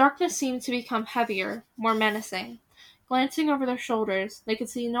 Darkness seemed to become heavier, more menacing. Glancing over their shoulders, they could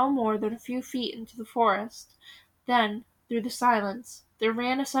see no more than a few feet into the forest. Then, through the silence, there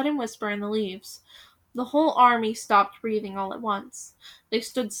ran a sudden whisper in the leaves. The whole army stopped breathing all at once. They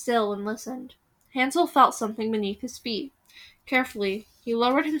stood still and listened. Hansel felt something beneath his feet. Carefully, he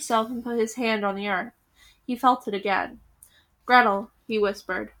lowered himself and put his hand on the earth. He felt it again. Gretel, he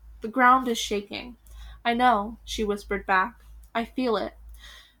whispered, the ground is shaking. I know, she whispered back. I feel it.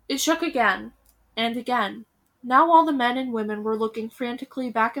 It shook again, and again. Now all the men and women were looking frantically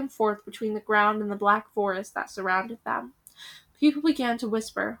back and forth between the ground and the black forest that surrounded them. People began to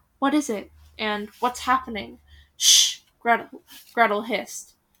whisper, What is it? And what's happening? Shh! Gretel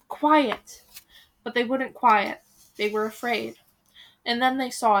hissed. Quiet! But they wouldn't quiet. They were afraid. And then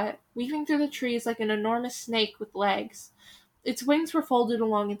they saw it, weaving through the trees like an enormous snake with legs. Its wings were folded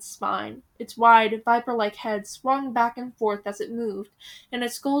along its spine. Its wide, viper-like head swung back and forth as it moved, and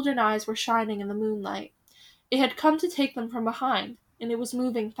its golden eyes were shining in the moonlight. It had come to take them from behind. and it was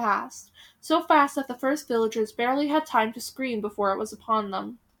moving fast. So fast that the first villagers barely had time to scream before it was upon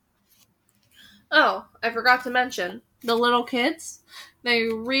them. Oh, I forgot to mention, the little kids? They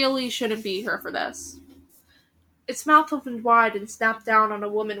really shouldn't be here for this. Its mouth opened wide and snapped down on a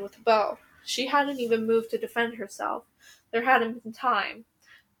woman with a bow. She hadn't even moved to defend herself. There hadn't been time.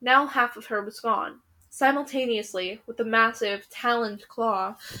 Now half of her was gone. Simultaneously, with a massive, taloned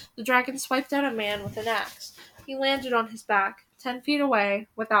claw, the dragon swiped at a man with an axe. He landed on his back, 10 feet away,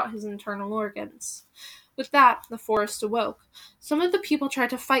 without his internal organs. With that, the forest awoke. Some of the people tried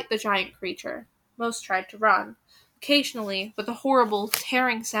to fight the giant creature. Most tried to run. Occasionally, with a horrible,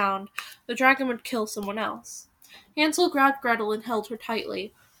 tearing sound, the dragon would kill someone else. Hansel grabbed Gretel and held her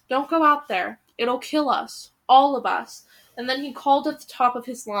tightly. "Don't go out there. It'll kill us. All of us." And then he called at the top of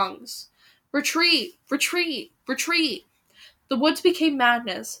his lungs. "Retreat! Retreat! Retreat!" The woods became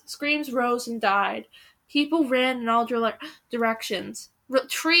madness. Screams rose and died. People ran in all directions.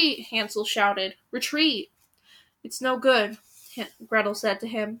 "Retreat!" Hansel shouted. "Retreat!" "It's no good," Gretel said to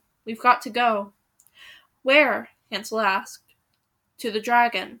him. "We've got to go." "Where?" Hansel asked. "To the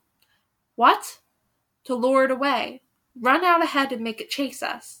dragon." "What?" "To lure it away. Run out ahead and make it chase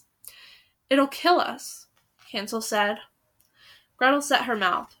us." "It'll kill us," Hansel said. Gretel set her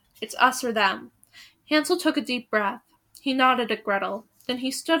mouth. "It's us or them." Hansel took a deep breath. He nodded at Gretel. Then he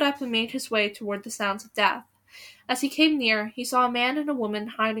stood up and made his way toward the sounds of death. As he came near, he saw a man and a woman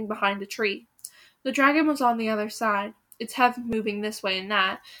hiding behind a tree. The dragon was on the other side, its head moving this way and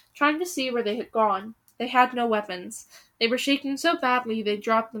that, trying to see where they had gone. They had no weapons. They were shaking so badly they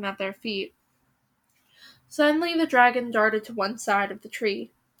dropped them at their feet. Suddenly the dragon darted to one side of the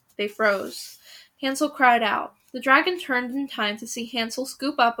tree. They froze. Hansel cried out. The dragon turned in time to see Hansel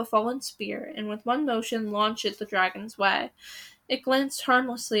scoop up a fallen spear and with one motion launch it the dragon's way. It glanced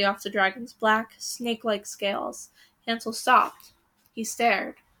harmlessly off the dragon's black, snake-like scales. Hansel stopped. He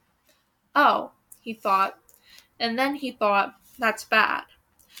stared. "Oh," he thought. And then he thought, "That's bad."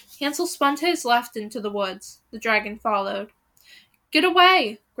 Hansel spun to his left into the woods. The dragon followed. "Get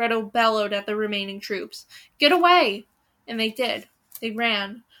away!" Gretel bellowed at the remaining troops. "Get away!" And they did. They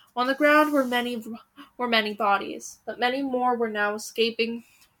ran. On the ground were many bodies, but many more were now escaping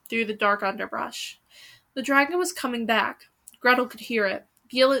through the dark underbrush. The dragon was coming back. Gretel could hear it,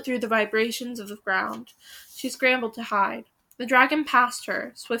 feel it through the vibrations of the ground. She scrambled to hide. The dragon passed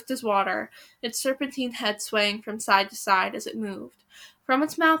her, swift as water, its serpentine head swaying from side to side as it moved. From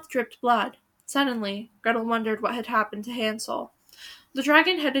its mouth dripped blood. Suddenly, Gretel wondered what had happened to Hansel. The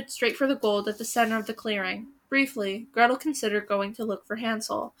dragon headed straight for the gold at the center of the clearing. Briefly, Gretel considered going to look for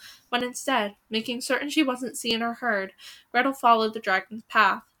Hansel, but instead, making certain she wasn't seen or heard, Gretel followed the dragon's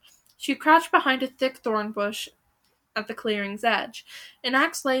path. She crouched behind a thick thorn bush at the clearing's edge. An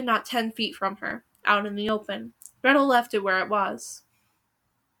axe lay not 10 feet from her, out in the open. Gretel left it where it was.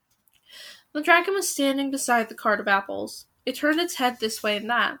 The dragon was standing beside the cart of apples. It turned its head this way and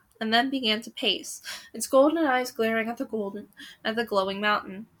that, and then began to pace, its golden eyes glaring at the glowing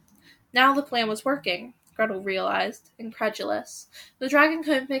mountain. Now the plan was working, Gretel realized, incredulous. The dragon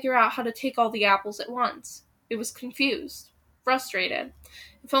couldn't figure out how to take all the apples at once. It was confused, frustrated.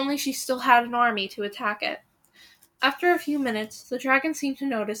 If only she still had an army to attack it. After a few minutes, the dragon seemed to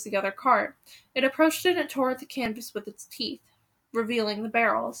notice the other cart. It approached it and tore at the canvas with its teeth, revealing the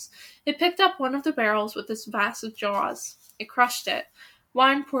barrels. It picked up one of the barrels with its massive jaws. It crushed it.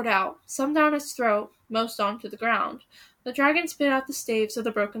 Wine poured out, some down its throat, most onto the ground. The dragon spit out the staves of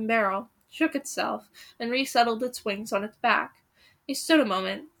the broken barrel, shook itself, and resettled its wings on its back. It stood a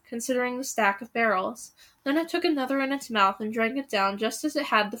moment, considering the stack of barrels. Then it took another in its mouth and drank it down just as it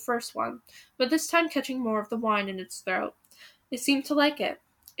had the first one, but this time catching more of the wine in its throat. It seemed to like it.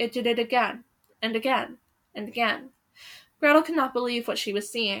 It did it again, and again, and again. Gretel could not believe what she was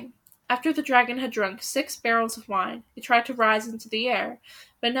seeing. After the dragon had drunk 6 barrels of wine, it tried to rise into the air,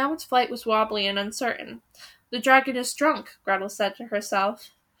 but now its flight was wobbly and uncertain. "The dragon is drunk," Gretel said to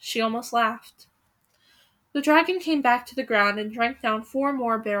herself. She almost laughed. The dragon came back to the ground and drank down 4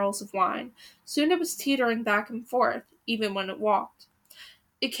 more barrels of wine. Soon it was teetering back and forth, even when it walked.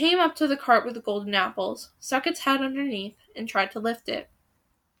 It came up to the cart with the golden apples, stuck its head underneath, and tried to lift it.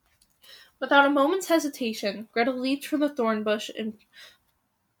 Without a moment's hesitation, Gretel leaped from the thorn bush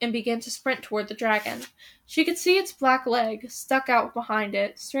and began to sprint toward the dragon. She could see its black leg stuck out behind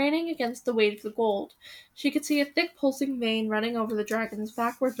it, straining against the weight of the gold. She could see a thick pulsing vein running over the dragon's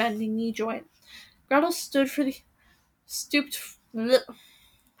backward bending knee joint. Gretel stooped for the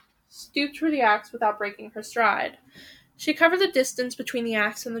axe without breaking her stride. She covered the distance between the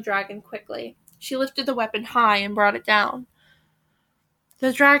axe and the dragon quickly. She lifted the weapon high and brought it down.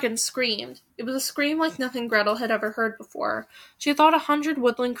 The dragon screamed. It was a scream like nothing Gretel had ever heard before. She thought 100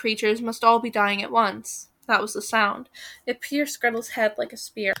 woodland creatures must all be dying at once. That was the sound. It pierced Gretel's head like a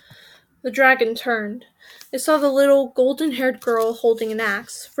spear. The dragon turned. It saw the little golden-haired girl holding an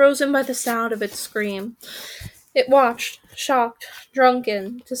axe, frozen by the sound of its scream. It watched, shocked,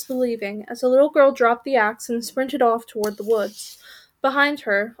 drunken, disbelieving, as the little girl dropped the axe and sprinted off toward the woods. Behind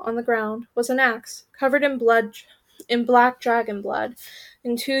her, on the ground, was an axe, covered in blood, in black dragon blood,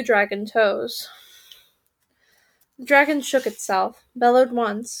 and 2 dragon toes. The dragon shook itself, bellowed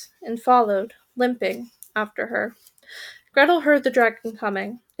once, and followed, limping, after her. Gretel heard the dragon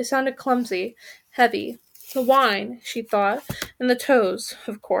coming. It sounded clumsy, heavy. The wine, she thought, and the toes,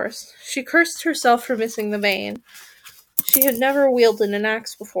 of course. She cursed herself for missing the vein. She had never wielded an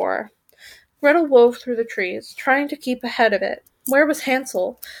axe before. Gretel wove through the trees, trying to keep ahead of it. Where was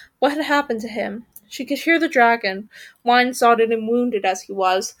Hansel? What had happened to him? She could hear the dragon, wine-sodden and wounded as he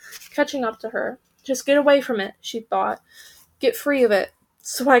was, catching up to her. Just get away from it, she thought. Get free of it,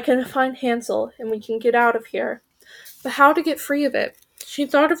 so I can find Hansel, and we can get out of here. But how to get free of it? She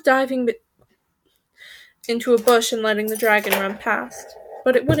thought of diving into a bush and letting the dragon run past.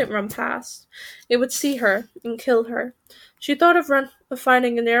 But it wouldn't run past. It would see her and kill her. She thought of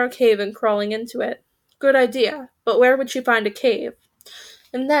finding a narrow cave and crawling into it. Good idea, but where would she find a cave?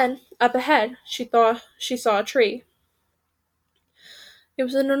 And then, up ahead, she thought she saw a tree. It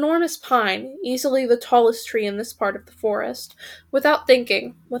was an enormous pine, easily the tallest tree in this part of the forest. Without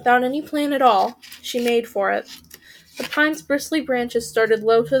thinking, without any plan at all, she made for it. The pine's bristly branches started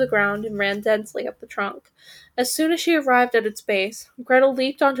low to the ground and ran densely up the trunk. As soon as she arrived at its base, Gretel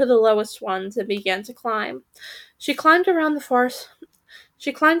leaped onto the lowest ones and began to climb. She climbed around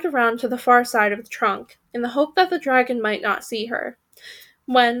to the far side of the trunk, in the hope that the dragon might not see her.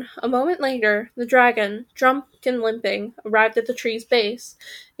 When, a moment later, the dragon, drunk and limping, arrived at the tree's base,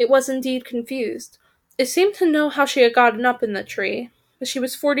 it was indeed confused. It seemed to know how she had gotten up in the tree, but she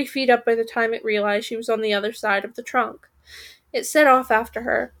was 40 feet up by the time it realized she was on the other side of the trunk. It set off after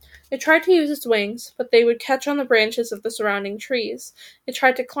her. It tried to use its wings, but they would catch on the branches of the surrounding trees. It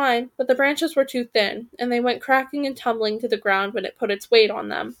tried to climb, but the branches were too thin, and they went cracking and tumbling to the ground when it put its weight on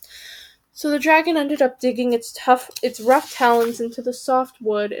them. So the dragon ended up digging its rough talons into the soft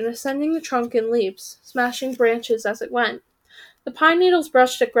wood and ascending the trunk in leaps, smashing branches as it went. The pine needles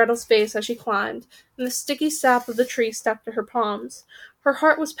brushed at Gretel's face as she climbed, and the sticky sap of the tree stuck to her palms. Her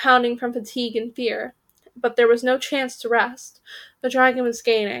heart was pounding from fatigue and fear, but there was no chance to rest. The dragon was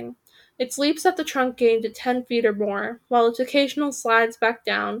gaining. Its leaps at the trunk gained at 10 feet or more, while its occasional slides back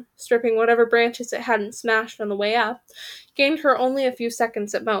down, stripping whatever branches it hadn't smashed on the way up, gained her only a few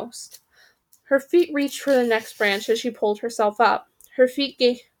seconds at most. Her feet reached for the next branch as she pulled herself up.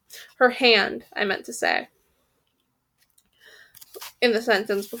 Her hand, I meant to say. In the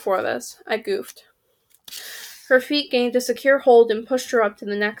sentence before this, I goofed. Her feet gained a secure hold and pushed her up to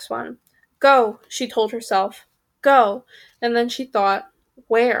the next one. Go, she told herself. Go. And then she thought,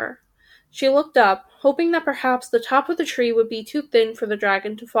 where? She looked up, hoping that perhaps the top of the tree would be too thin for the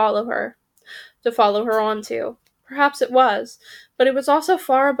dragon to follow her onto. Perhaps it was, but it was also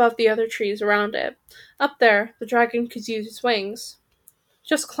far above the other trees around it. Up there, the dragon could use its wings.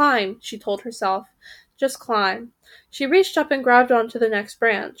 Just climb, she told herself. Just climb. She reached up and grabbed onto the next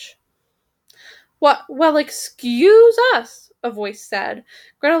branch. What? Well, excuse us, a voice said.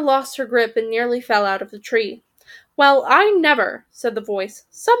 Gretel lost her grip and nearly fell out of the tree. Well, I never, said the voice.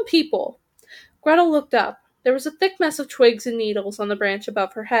 Some people. Gretel looked up. There was a thick mess of twigs and needles on the branch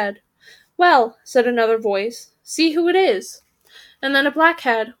above her head. Well, said another voice, see who it is. And then a black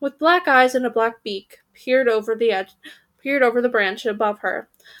head, with black eyes and a black beak, peered over the branch above her.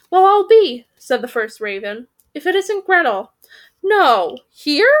 Well, I'll be, said the first raven, if it isn't Gretel. No,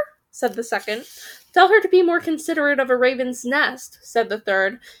 here? Said the second. Tell her to be more considerate of a raven's nest, said the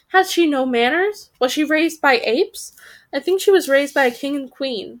third. Has she no manners? Was she raised by apes? I think she was raised by a king and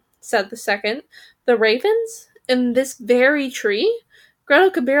queen, said the second. The ravens? In this very tree?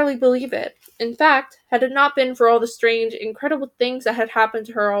 Gretel could barely believe it. In fact, had it not been for all the strange, incredible things that had happened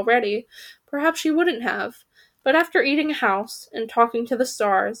to her already, perhaps she wouldn't have. But after eating a house, and talking to the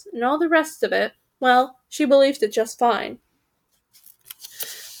stars, and all the rest of it, well, she believed it just fine.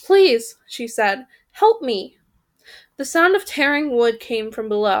 Please, she said, help me. The sound of tearing wood came from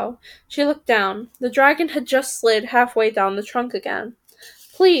below. She looked down. The dragon had just slid halfway down the trunk again.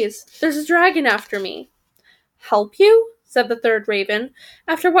 Please, there's a dragon after me. Help you? Said the third raven.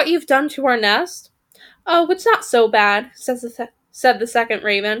 After what you've done to our nest? Oh, it's not so bad, said said the second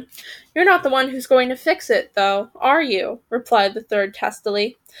raven. You're not the one who's going to fix it, though, are you? Replied the third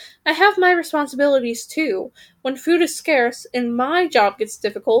testily. I have my responsibilities, too. When food is scarce and my job gets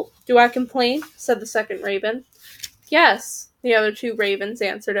difficult, do I complain? Said the second raven. Yes, the other two ravens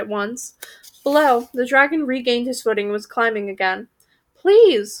answered at once. Below, the dragon regained his footing and was climbing again.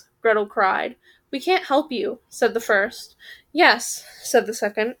 Please, Gretel cried. We can't help you, said the first. Yes, said the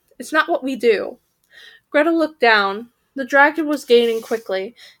second. It's not what we do. Gretel looked down. The dragon was gaining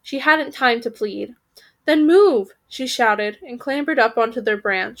quickly. She hadn't time to plead. Then move, she shouted, and clambered up onto their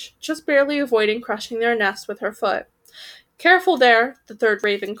branch, just barely avoiding crushing their nest with her foot. Careful there, the third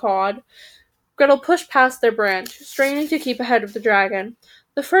raven cawed. Gretel pushed past their branch, straining to keep ahead of the dragon.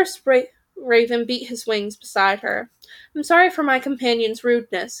 The first raven beat his wings beside her. I'm sorry for my companion's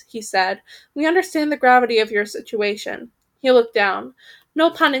rudeness, he said. We understand the gravity of your situation. He looked down. No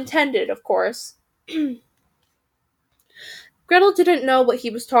pun intended, of course. Gretel didn't know what he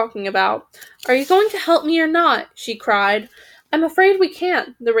was talking about. Are you going to help me or not? She cried. I'm afraid we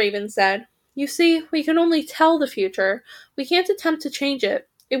can't, the raven said. You see, we can only tell the future. We can't attempt to change it.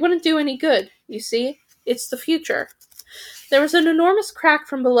 It wouldn't do any good, you see. It's the future. There was an enormous crack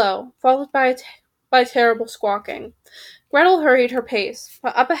from below, followed by terrible squawking. Gretel hurried her pace,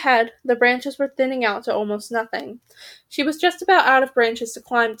 but up ahead, the branches were thinning out to almost nothing. She was just about out of branches to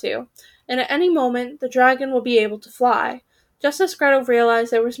climb to, and at any moment the dragon would be able to fly. Just as Gretel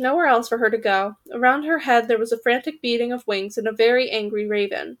realized there was nowhere else for her to go, around her head there was a frantic beating of wings and a very angry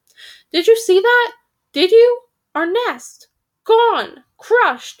raven. Did you see that? Did you? Our nest! Gone!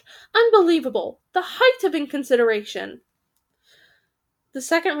 Crushed! Unbelievable! The height of inconsideration! The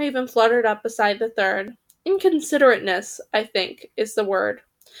second raven fluttered up beside the third. Inconsiderateness, I think, is the word.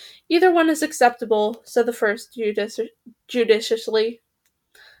 Either one is acceptable, said the first judiciously.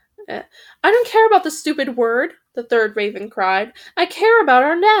 I don't care about the stupid word, the third raven cried. I care about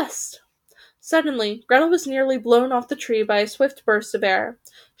our nest. Suddenly, Gretel was nearly blown off the tree by a swift burst of air.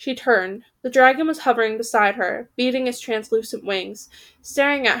 She turned. The dragon was hovering beside her, beating its translucent wings,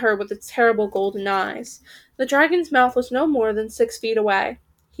 staring at her with its terrible golden eyes. The dragon's mouth was no more than 6 feet away.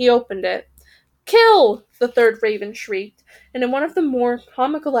 He opened it. Kill! The third raven shrieked, and in one of the more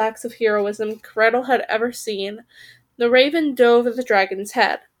comical acts of heroism Gretel had ever seen, the raven dove at the dragon's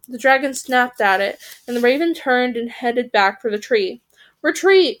head. The dragon snapped at it, and the raven turned and headed back for the tree.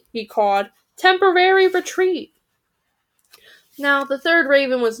 Retreat! He called. Temporary retreat! Now, the third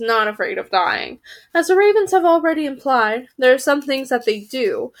raven was not afraid of dying. As the ravens have already implied, there are some things that they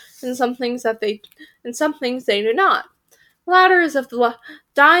do, and some things they do not.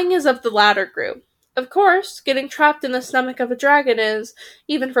 Dying is of the latter group. Of course, getting trapped in the stomach of a dragon is,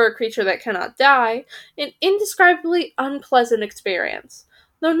 even for a creature that cannot die, an indescribably unpleasant experience.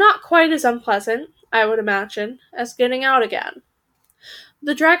 Though not quite as unpleasant, I would imagine, as getting out again.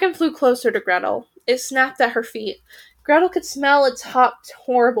 The dragon flew closer to Gretel. It snapped at her feet. Gretel could smell its hot,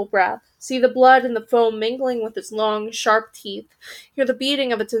 horrible breath, see the blood and the foam mingling with its long, sharp teeth, hear the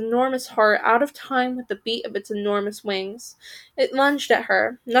beating of its enormous heart out of time with the beat of its enormous wings. It lunged at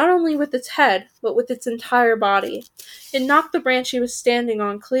her, not only with its head, but with its entire body. It knocked the branch she was standing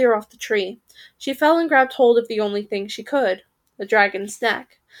on clear off the tree. She fell and grabbed hold of the only thing she could, the dragon's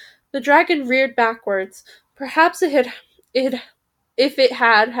neck. The dragon reared backwards. Perhaps if it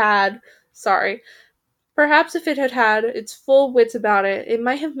had had its full wits about it, it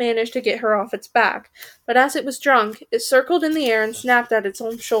might have managed to get her off its back, but as it was drunk, it circled in the air and snapped at its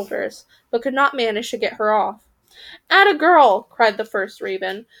own shoulders, but could not manage to get her off. Atta girl! Cried the first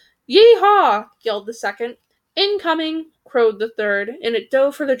raven. Yee-haw! Yelled the second. Incoming! Crowed the third, and it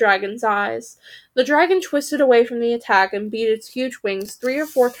dove for the dragon's eyes. The dragon twisted away from the attack and beat its huge wings 3 or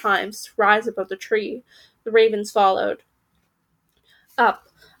 4 times to rise above the tree. The ravens followed. Up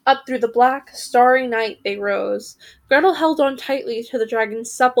through the black, starry night they rose. Gretel held on tightly to the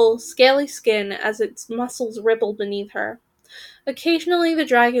dragon's supple, scaly skin as its muscles rippled beneath her. Occasionally the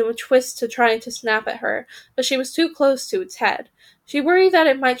dragon would twist to try to snap at her, but she was too close to its head. She worried that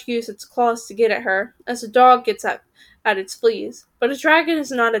it might use its claws to get at her, as a dog gets at its fleas. But a dragon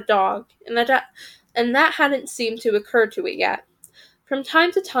is not a dog, and that hadn't seemed to occur to it yet. From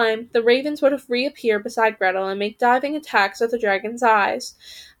time to time, the ravens would reappear beside Gretel and make diving attacks at the dragon's eyes.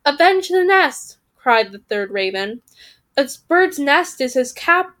 Avenge the nest! Cried the third raven. A bird's nest is his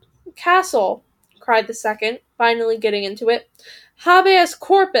castle! Cried the second, finally getting into it. Habeas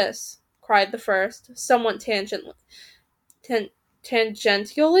corpus! Cried the first, somewhat tangentially. I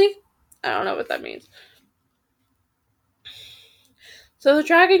don't know what that means. So the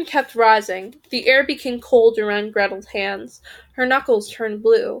dragon kept rising. The air became cold around Gretel's hands. Her knuckles turned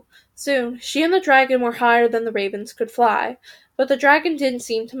blue. Soon, she and the dragon were higher than the ravens could fly. But the dragon didn't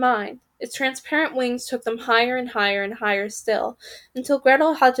seem to mind. Its transparent wings took them higher and higher and higher still, until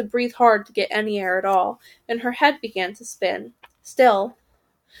Gretel had to breathe hard to get any air at all, and her head began to spin. Still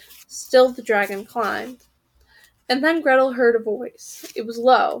the dragon climbed. And then Gretel heard a voice. It was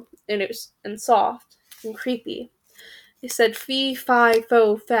low, and soft, and creepy. It said, "Fee, fi,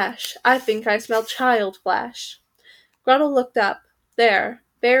 fo, fesh. I think I smell child flesh." Gretel looked up. There,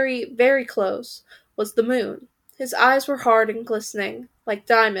 very, very close, was the moon. His eyes were hard and glistening, like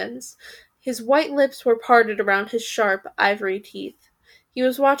diamonds. His white lips were parted around his sharp, ivory teeth. He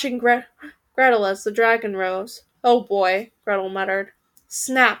was watching Gretel as the dragon rose. "Oh boy," Gretel muttered.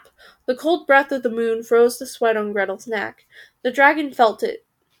 Snap! The cold breath of the moon froze the sweat on Gretel's neck. The dragon felt it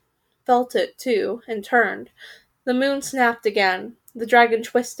too, and turned. The moon snapped again. The dragon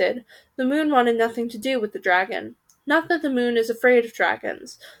twisted. The moon wanted nothing to do with the dragon. Not that the moon is afraid of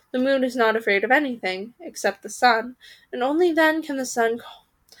dragons. The moon is not afraid of anything, except the sun, and only then because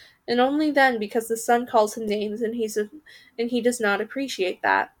the sun calls him names and he does not appreciate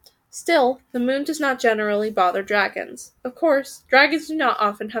that. Still, the moon does not generally bother dragons. Of course, dragons do not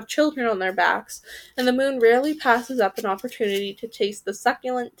often have children on their backs, and the moon rarely passes up an opportunity to taste the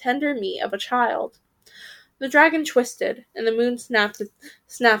succulent, tender meat of a child. The dragon twisted, and the moon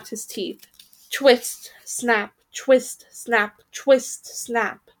snapped his teeth. Twist, snap, twist, snap, twist,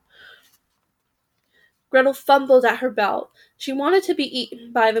 snap. Gretel fumbled at her belt. She wanted to be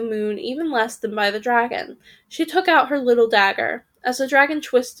eaten by the moon even less than by the dragon. She took out her little dagger. As the dragon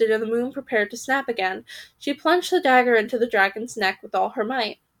twisted and the moon prepared to snap again, she plunged the dagger into the dragon's neck with all her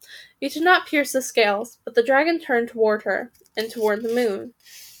might. It did not pierce the scales, but the dragon turned toward her, and toward the moon.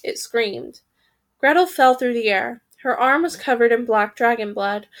 It screamed. Gretel fell through the air. Her arm was covered in black dragon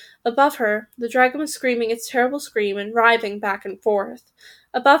blood. Above her, the dragon was screaming its terrible scream and writhing back and forth.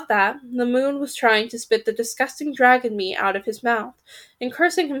 Above that, the moon was trying to spit the disgusting dragon meat out of his mouth, and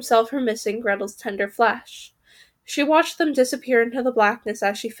cursing himself for missing Gretel's tender flesh. She watched them disappear into the blackness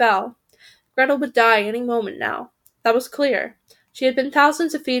as she fell. Gretel would die any moment now. That was clear. She had been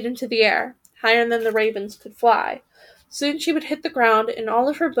thousands of feet into the air, higher than the ravens could fly. Soon she would hit the ground, and all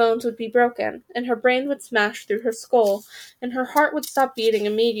of her bones would be broken, and her brain would smash through her skull, and her heart would stop beating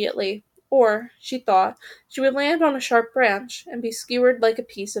immediately. Or, she thought, she would land on a sharp branch, and be skewered like a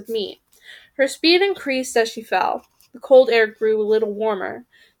piece of meat. Her speed increased as she fell. The cold air grew a little warmer.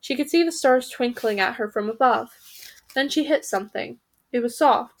 She could see the stars twinkling at her from above. Then she hit something. It was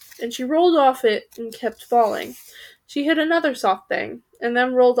soft, and she rolled off it and kept falling. She hit another soft thing, and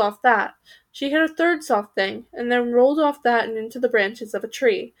then rolled off that. She hit a third soft thing, and then rolled off that and into the branches of a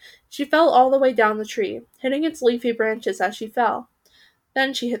tree. She fell all the way down the tree, hitting its leafy branches as she fell.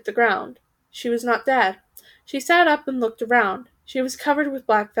 Then she hit the ground. She was not dead. She sat up and looked around. She was covered with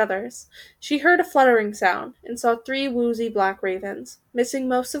black feathers. She heard a fluttering sound, and saw 3 woozy black ravens, missing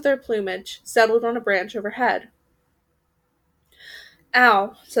most of their plumage, settled on a branch overhead.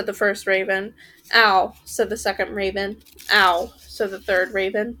 "Ow," said the first raven. "Ow," said the second raven. "Ow," said the third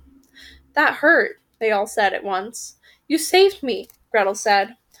raven. "That hurt," they all said at once. "You saved me," Gretel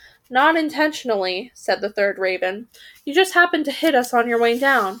said. "Not intentionally," said the third raven. "You just happened to hit us on your way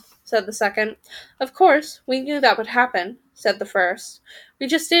down," said the second. "Of course, we knew that would happen," said the first. "We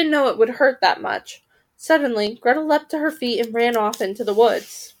just didn't know it would hurt that much." Suddenly, Gretel leapt to her feet and ran off into the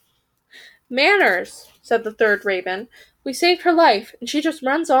woods. "Manners," said the third raven. "We saved her life, and she just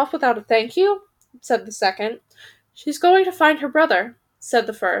runs off without a thank you?" said the second. "She's going to find her brother," said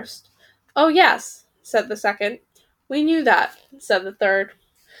the first. "Oh, yes," said the second. "We knew that," said the third.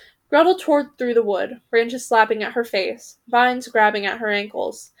 Gretel tore through the wood, branches slapping at her face, vines grabbing at her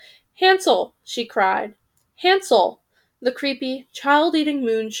ankles. "Hansel!" she cried. "Hansel!" The creepy, child-eating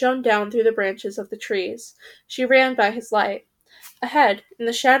moon shone down through the branches of the trees. She ran by his light. Ahead, in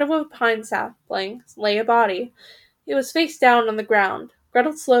the shadow of a pine sapling, lay a body. It was face down on the ground.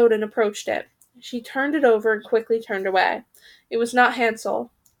 Gretel slowed and approached it. She turned it over and quickly turned away. It was not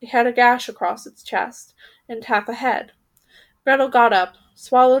Hansel. It had a gash across its chest, and half a head. Gretel got up,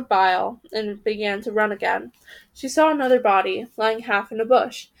 swallowed bile, and began to run again. She saw another body, lying half in a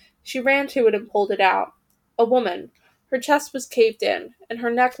bush. She ran to it and pulled it out. A woman. Her chest was caved in, and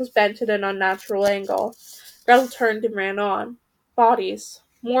her neck was bent at an unnatural angle. Gretel turned and ran on. Bodies.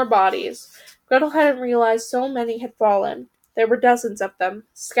 More bodies. Gretel hadn't realized so many had fallen. There were dozens of them,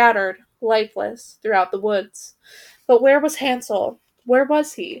 scattered, lifeless, throughout the woods. But where was Hansel? Where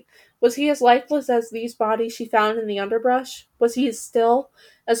was he? Was he as lifeless as these bodies she found in the underbrush? Was he as still?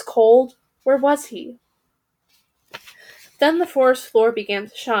 As cold? Where was he? Then the forest floor began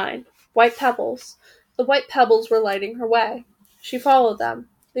to shine. White pebbles. The white pebbles were lighting her way. She followed them.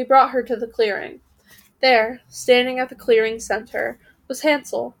 They brought her to the clearing. There, standing at the clearing's center, was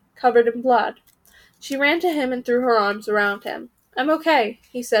Hansel, covered in blood. She ran to him and threw her arms around him. "I'm okay,"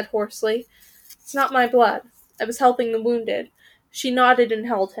 he said hoarsely. "It's not my blood. I was helping the wounded." She nodded and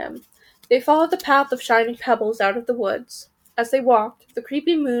held him. They followed the path of shining pebbles out of the woods. As they walked, the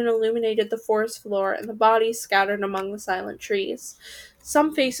creepy moon illuminated the forest floor and the bodies scattered among the silent trees.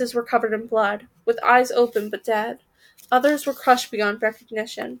 Some faces were covered in blood, with eyes open but dead. Others were crushed beyond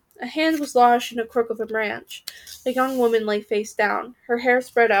recognition. A hand was lodged in a crook of a branch. A young woman lay face down, her hair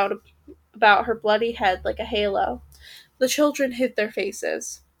spread out about her bloody head like a halo. The children hid their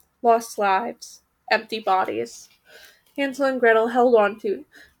faces. Lost lives. Empty bodies. Hansel and Gretel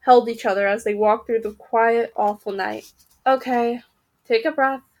held each other as they walked through the quiet, awful night. Okay, take a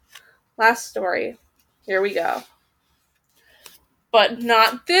breath. Last story. Here we go. But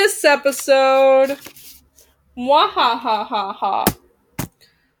not this episode. Wahahaha.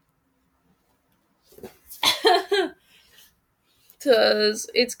 Because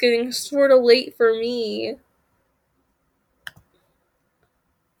it's getting sort of late for me.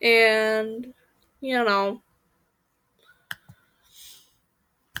 And, you know.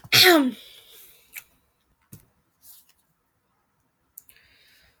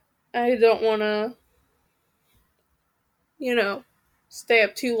 I don't want to, stay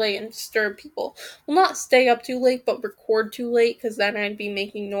up too late and disturb people. Well, not stay up too late, but record too late, because then I'd be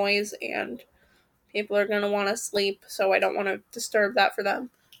making noise and people are going to want to sleep, so I don't want to disturb that for them.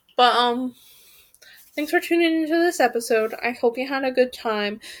 But, thanks for tuning into this episode. I hope you had a good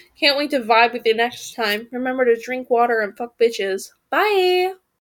time. Can't wait to vibe with you next time. Remember to drink water and fuck bitches. Bye!